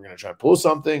thought we were going to try and pull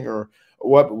something or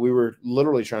what, but we were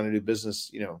literally trying to do business,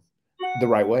 the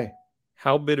right way.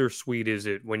 How bittersweet is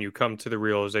it when you come to the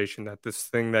realization that this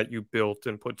thing that you built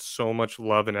and put so much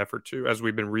love and effort to, as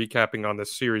we've been recapping on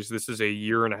this series, this is a 1.5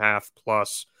 year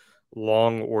plus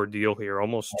long ordeal here,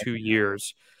 almost 2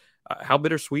 years. How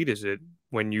bittersweet is it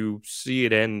when you see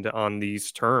it end on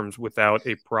these terms without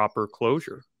a proper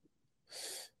closure?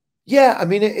 Yeah, I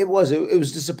mean, it was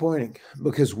disappointing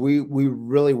because we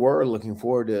really were looking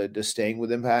forward to staying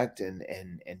with Impact and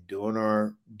doing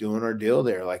our deal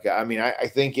there. Like, I mean, I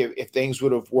think if things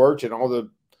would have worked and all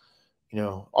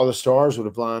the stars would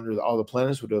have aligned or all the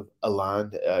planets would have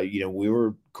aligned, we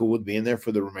were cool with being there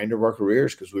for the remainder of our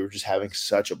careers because we were just having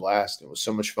such a blast. It was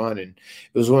so much fun, and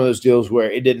it was one of those deals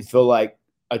where it didn't feel like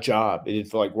a job. It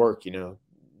didn't feel like work.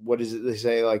 What is it they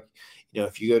say? Like,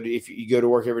 if you go to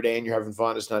work every day and you're having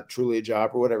fun, it's not truly a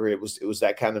job or whatever. It was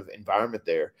that kind of environment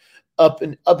there up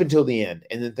until the end.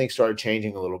 And then things started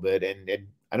changing a little bit. And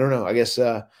I don't know, I guess,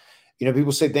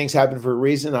 people say things happen for a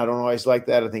reason. I don't always like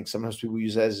that. I think sometimes people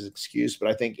use that as an excuse, but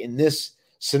I think in this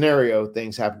scenario,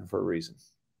 things happen for a reason.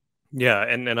 Yeah.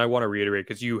 And I want to reiterate,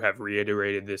 because you have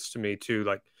reiterated this to me too.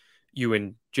 Like, you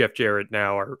and Jeff Jarrett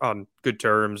now are on good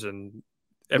terms and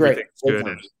everything's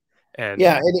good. And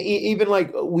yeah, and even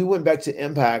like we went back to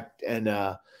Impact, and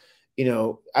I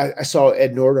saw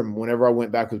Ed Nordum whenever I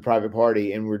went back with Private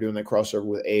Party, and we were doing that crossover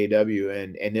with AEW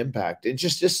and Impact, and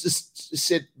just to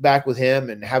sit back with him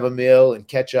and have a meal and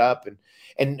catch up,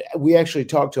 and we actually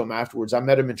talked to him afterwards. I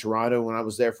met him in Toronto when I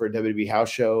was there for a WWE house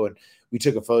show, and we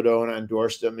took a photo and I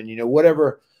endorsed him, and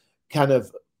whatever kind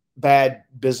of bad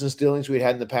business dealings we'd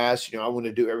had in the past, I want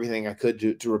to do everything I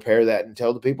could to repair that and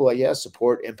tell the people, like, yeah,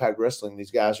 support Impact Wrestling. These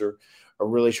guys are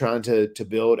really trying to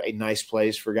build a nice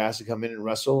place for guys to come in and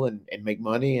wrestle and make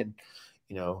money and,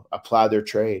 apply their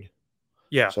trade.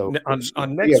 Yeah. So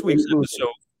on next week's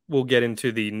episode, we'll get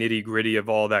into the nitty gritty of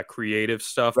all that creative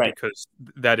stuff, right? Because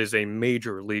that is a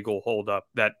major legal holdup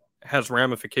that has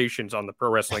ramifications on the pro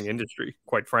wrestling industry,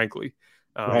 quite frankly.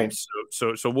 Right.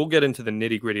 So we'll get into the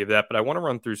nitty gritty of that, but I want to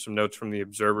run through some notes from the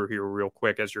Observer here real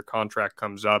quick as your contract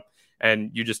comes up,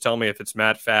 and you just tell me if it's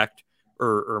Matt Fact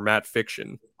or Matt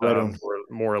Fiction, or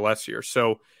more or less here.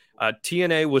 So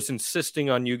TNA was insisting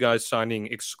on you guys signing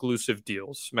exclusive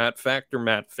deals. Matt Fact or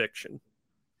Matt Fiction?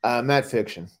 Matt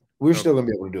Fiction. We're still going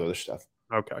to be able to do other stuff.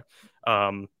 Okay.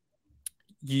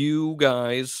 You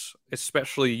guys,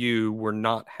 especially you, were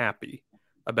not happy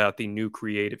about the new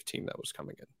creative team that was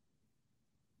coming in.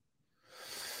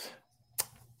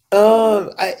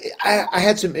 I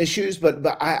had some issues, but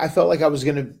I felt like I was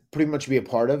going to pretty much be a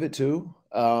part of it too.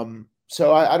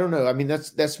 So I don't know. I mean,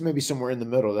 that's maybe somewhere in the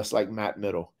middle. That's like Matt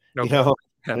Middle, Matt Middle.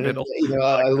 A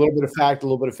little bit of fact, a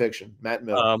little bit of fiction. Matt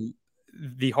Middle.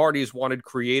 The Hardys wanted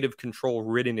creative control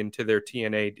written into their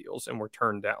TNA deals and were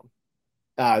turned down.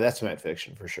 That's Matt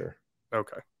Fiction for sure.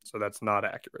 Okay, so that's not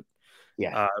accurate.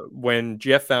 Yeah. When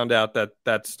Jeff found out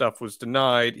that stuff was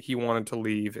denied, he wanted to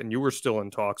leave, and you were still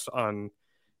in talks on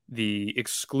the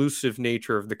exclusive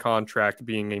nature of the contract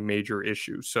being a major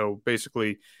issue. So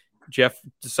basically, Jeff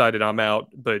decided I'm out,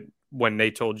 but when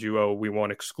they told you, oh, we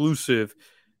want exclusive,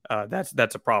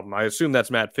 that's a problem. I assume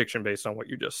that's Matt Fiction based on what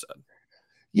you just said.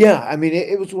 Yeah, I mean,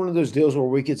 it was one of those deals where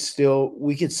we could still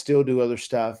do other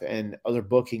stuff and other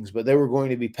bookings, but they were going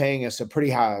to be paying us a pretty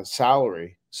high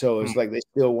salary. So it was like they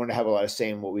still wanted to have a lot of say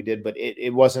in what we did, but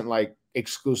it wasn't like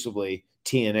exclusively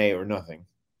TNA or nothing.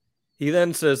 He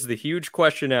then says the huge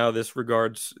question now, this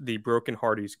regards the Broken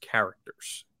Hardys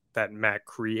characters that Matt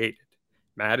created.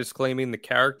 Matt is claiming the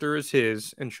character is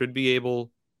his and should be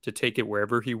able to take it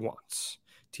wherever he wants.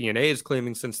 TNA is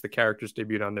claiming since the characters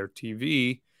debuted on their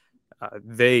TV,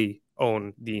 they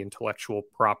own the intellectual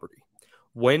property.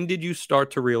 When did you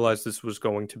start to realize this was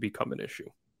going to become an issue?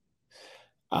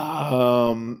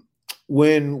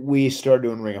 When we started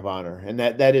doing Ring of Honor, and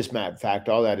that is Matt Fact.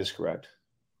 All that is correct.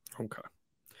 Okay.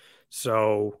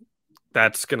 So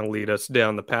that's going to lead us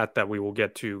down the path that we will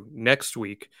get to next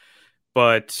week.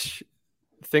 But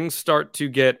things start to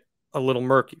get a little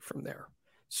murky from there.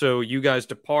 So you guys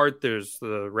depart. There's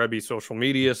the Rebby social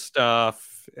media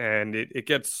stuff, and it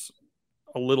gets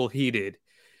a little heated.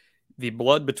 The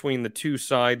blood between the two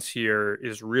sides here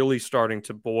is really starting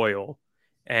to boil,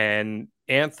 and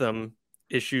Anthem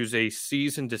issues a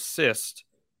cease and desist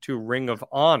to Ring of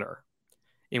Honor,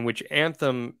 in which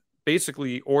Anthem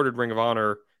basically ordered Ring of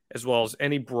Honor, as well as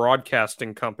any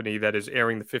broadcasting company that is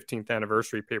airing the 15th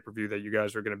anniversary pay-per-view that you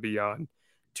guys are going to be on,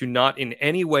 to not in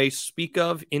any way speak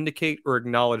of, indicate, or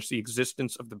acknowledge the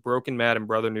existence of the Broken Matt and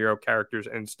Brother Nero characters,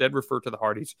 and instead refer to the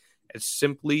Hardys as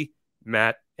simply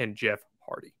Matt and Jeff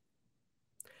Hardy.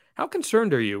 How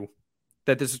concerned are you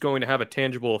that this is going to have a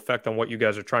tangible effect on what you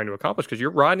guys are trying to accomplish? Because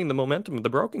you're riding the momentum of the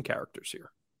Broken characters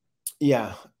here.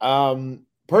 Yeah.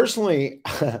 Personally,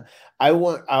 I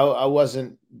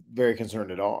wasn't very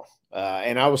concerned at all.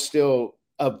 And I was still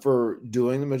up for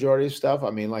doing the majority of stuff.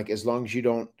 I mean, like, as long as you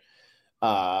don't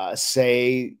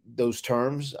say those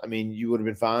terms, I mean, you would have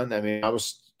been fine. I mean,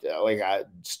 I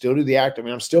still do the act. I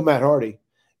mean, I'm still Matt Hardy,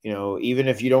 even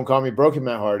if you don't call me Broken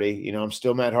Matt Hardy, I'm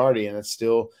still Matt Hardy, and it's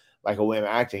still like a way of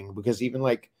acting, because even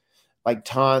like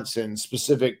taunts and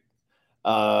specific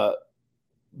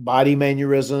body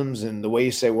mannerisms and the way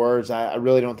you say words, I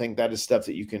really don't think that is stuff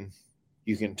that you can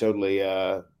totally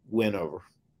win over.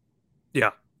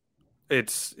 Yeah.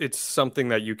 It's something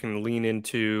that you can lean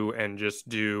into and just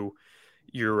do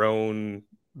your own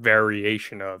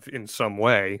variation of in some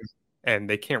way, and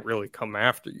they can't really come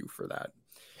after you for that.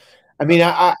 I mean,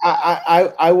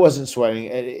 I wasn't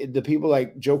sweating. The people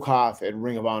like Joe Koff at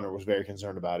Ring of Honor was very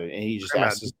concerned about it, and he just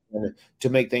asked us to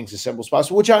make things as simple as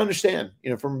possible, which I understand.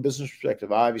 From a business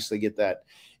perspective, I obviously get that.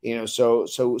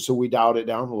 So we dialed it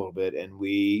down a little bit, and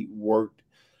we worked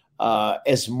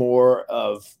as more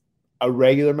of a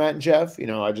regular Matt and Jeff.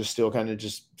 I just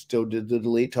still did the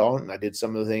delete taunt, and I did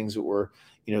some of the things that were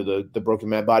the Broken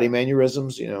Matt body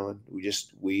mannerisms. And we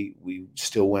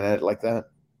still went at it like that.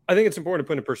 I think it's important to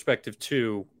put in perspective,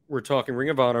 too. We're talking Ring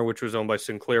of Honor, which was owned by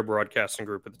Sinclair Broadcasting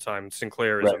Group at the time.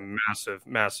 Sinclair is a massive,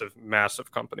 massive,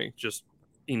 massive company, just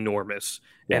enormous.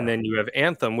 Yeah. And then you have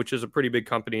Anthem, which is a pretty big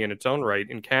company in its own right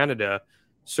in Canada.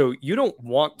 So you don't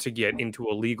want to get into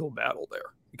a legal battle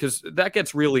there, because that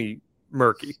gets really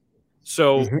murky.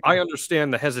 So I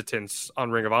understand the hesitance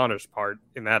on Ring of Honor's part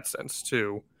in that sense,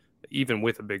 too, even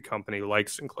with a big company like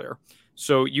Sinclair.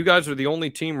 So you guys are the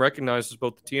only team recognized as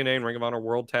both the TNA and Ring of Honor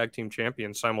World Tag Team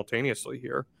Champions simultaneously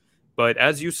here. But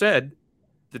as you said,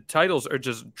 the titles are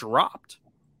just dropped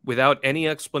without any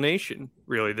explanation,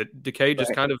 really. That Decay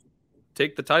just kind of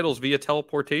take the titles via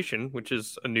teleportation, which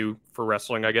is a new for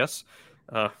wrestling, I guess.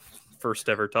 First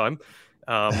ever time.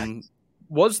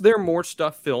 Was there more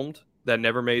stuff filmed that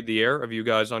never made the air of you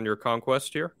guys on your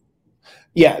conquest here?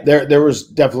 Yeah, there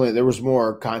was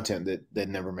more content that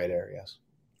never made air, yes.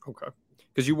 Okay.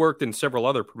 Because you worked in several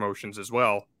other promotions as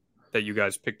well that you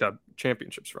guys picked up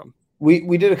championships from.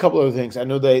 We did a couple other things. I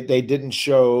know they didn't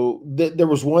show. There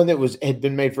was one that had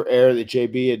been made for air that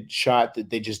JB had shot that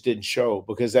they just didn't show,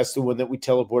 because that's the one that we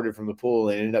teleported from the pool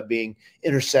and ended up being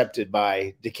intercepted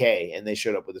by Decay, and they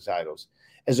showed up with the titles,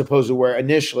 as opposed to where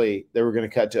initially they were going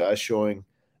to cut to us showing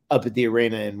up at the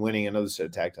arena and winning another set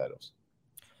of tag titles.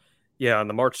 Yeah, on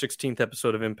the March 16th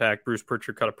episode of Impact, Bruce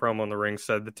Pritchard cut a promo in the ring,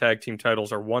 said the tag team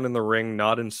titles are won in the ring,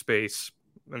 not in space.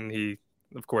 And he,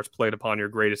 of course, played upon your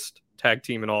greatest tag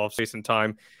team in all of space and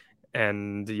time.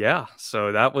 And yeah,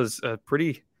 so that was a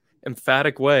pretty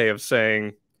emphatic way of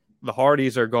saying the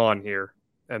Hardys are gone here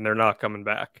and they're not coming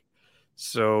back.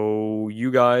 So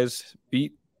you guys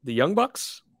beat the Young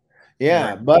Bucks?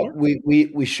 Yeah, but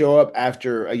we show up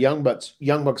after a Young Bucks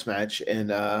match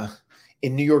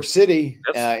in New York City,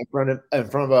 in front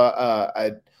of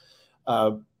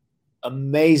a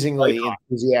amazingly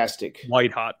enthusiastic,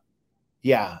 white hot,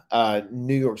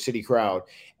 New York City crowd.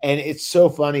 And it's so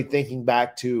funny thinking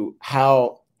back to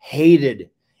how hated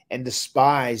and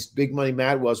despised Big Money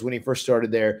Matt was when he first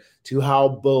started there, to how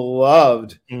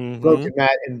beloved Broken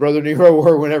Matt and Brother Nero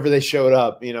were whenever they showed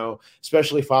up.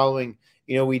 Especially following,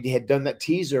 we had done that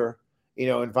teaser,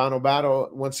 in Final Battle.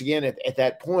 Once again, at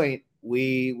that point,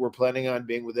 we were planning on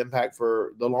being with Impact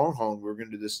for the long haul. We were going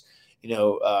to do this,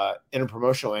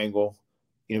 interpromotional angle,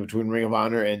 between Ring of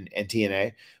Honor and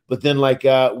TNA. But then,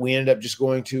 we ended up just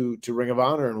going to Ring of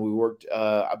Honor, and we worked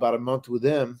about a month with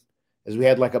them, as we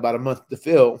had about a month to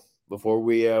fill before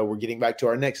we were getting back to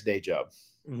our next day job.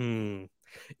 In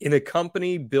a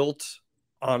company built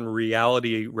on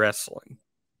reality wrestling,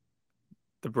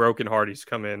 the Broken Hardys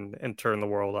come in and turn the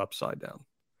world upside down.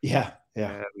 Yeah.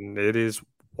 And it is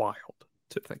wild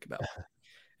to think about.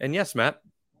 And yes, Matt,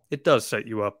 it does set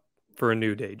you up for a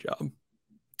new day job.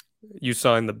 You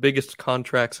signed the biggest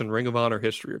contracts in Ring of Honor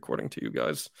history, according to you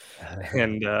guys.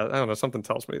 And I don't know, something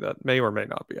tells me that may or may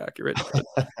not be accurate.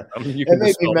 But, it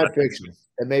may be Matt fiction.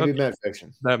 It may be Matt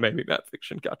fiction. That may be Matt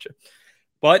fiction. Gotcha.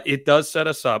 But it does set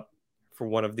us up for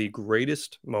one of the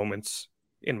greatest moments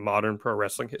in modern pro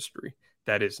wrestling history.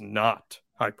 That is not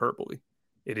hyperbole.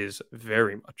 It is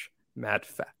very much Matt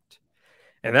fact.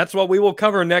 And that's what we will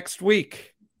cover next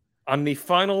week on the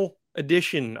final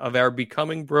edition of our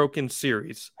Becoming Broken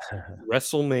series,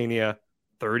 WrestleMania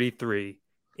 33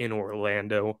 in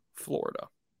Orlando, Florida.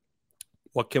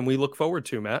 What can we look forward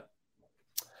to, Matt?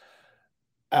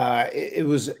 It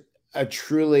was a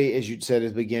truly, as you said at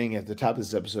the beginning, at the top of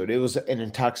this episode, it was an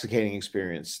intoxicating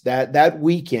experience. That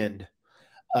weekend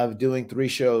of doing 3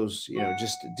 shows,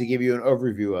 just to give you an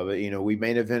overview of it, we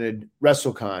main evented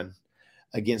WrestleCon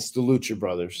against the Lucha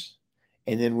Brothers.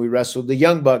 And then we wrestled the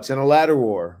Young Bucks in a ladder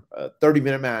war, a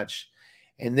 30-minute match.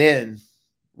 And then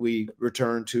we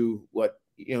returned to what,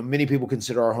 many people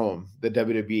consider our home, the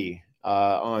WWE,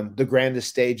 on the grandest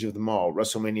stage of them all,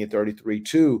 WrestleMania 33,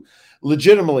 to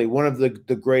legitimately one of the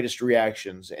greatest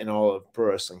reactions in all of pro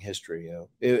wrestling history.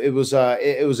 It was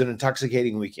an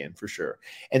intoxicating weekend for sure.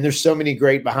 And there's so many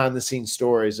great behind the scenes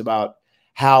stories about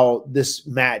how this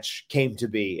match came to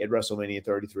be at WrestleMania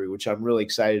 33, which I'm really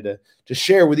excited to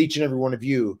share with each and every one of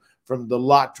you from the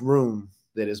locked room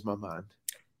that is my mind.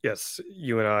 Yes,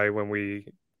 you and I, when we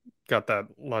got that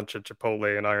lunch at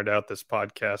Chipotle and ironed out this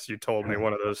podcast, you told me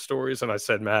one of those stories, and I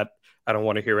said, Matt, I don't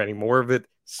want to hear any more of it.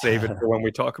 Save it for when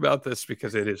we talk about this,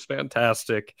 because it is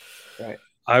fantastic. Right.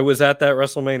 I was at that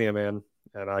WrestleMania, man,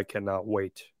 and I cannot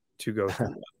wait to go through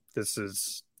that. This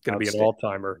is going to be an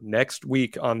all-timer. Next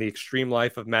week on The Extreme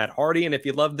Life of Matt Hardy, and if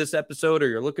you love this episode or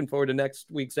you're looking forward to next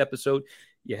week's episode,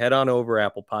 you head on over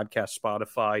Apple Podcasts,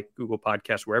 Spotify, Google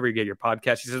Podcasts, wherever you get your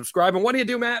podcasts. You subscribe, and what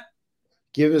do, Matt?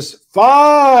 Give us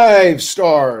 5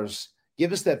 stars.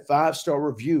 Give us that 5-star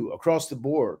review across the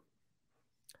board.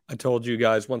 I told you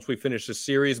guys, once we finish this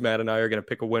series, Matt and I are going to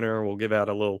pick a winner, and we'll give out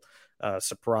a little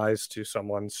surprise to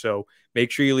someone. So make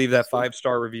sure you leave that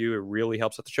 5-star review. It really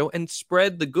helps out the show, and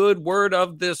spread the good word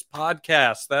of this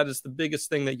podcast. That is the biggest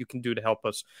thing that you can do to help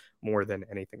us more than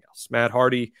anything else. Matt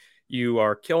Hardy, you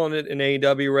are killing it in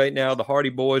AEW right now. The Hardy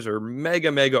Boys are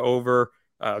mega over.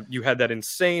 You had that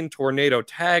insane tornado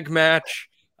tag match.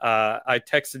 I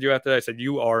texted you after that. I said,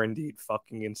 you are indeed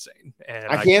fucking insane. And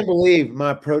I can't believe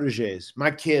my proteges, my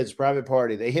kids' private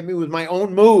party, they hit me with my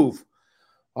own move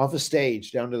off the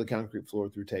stage down to the concrete floor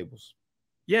through tables.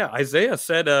 Yeah, Isaiah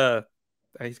said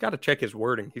he's got to check his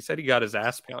wording. He said he got his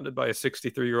ass pounded by a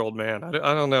 63-year-old man.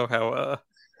 I don't know how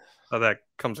that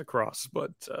comes across,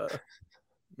 but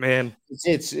man,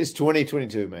 it's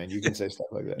 2022, man. You can say stuff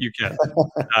like that. You can.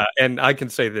 And I can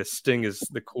say this: Sting is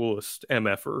the coolest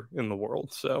MFer in the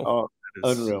world. So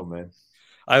unreal, man.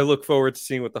 I look forward to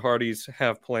seeing what the Hardys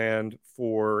have planned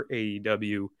for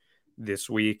AEW this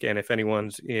week. And if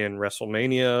anyone's in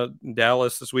WrestleMania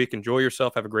Dallas this week, enjoy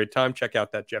yourself. Have a great time. Check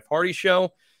out that Jeff Hardy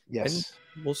show. Yes.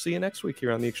 And we'll see you next week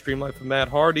here on The Extreme Life of Matt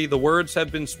Hardy. The words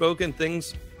have been spoken.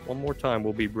 Things, one more time,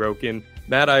 will be broken.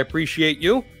 Matt, I appreciate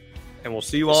you. And we'll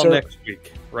see you all next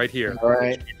week right here. All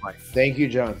right. Thank you,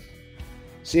 John.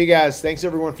 See you guys. Thanks,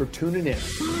 everyone, for tuning in.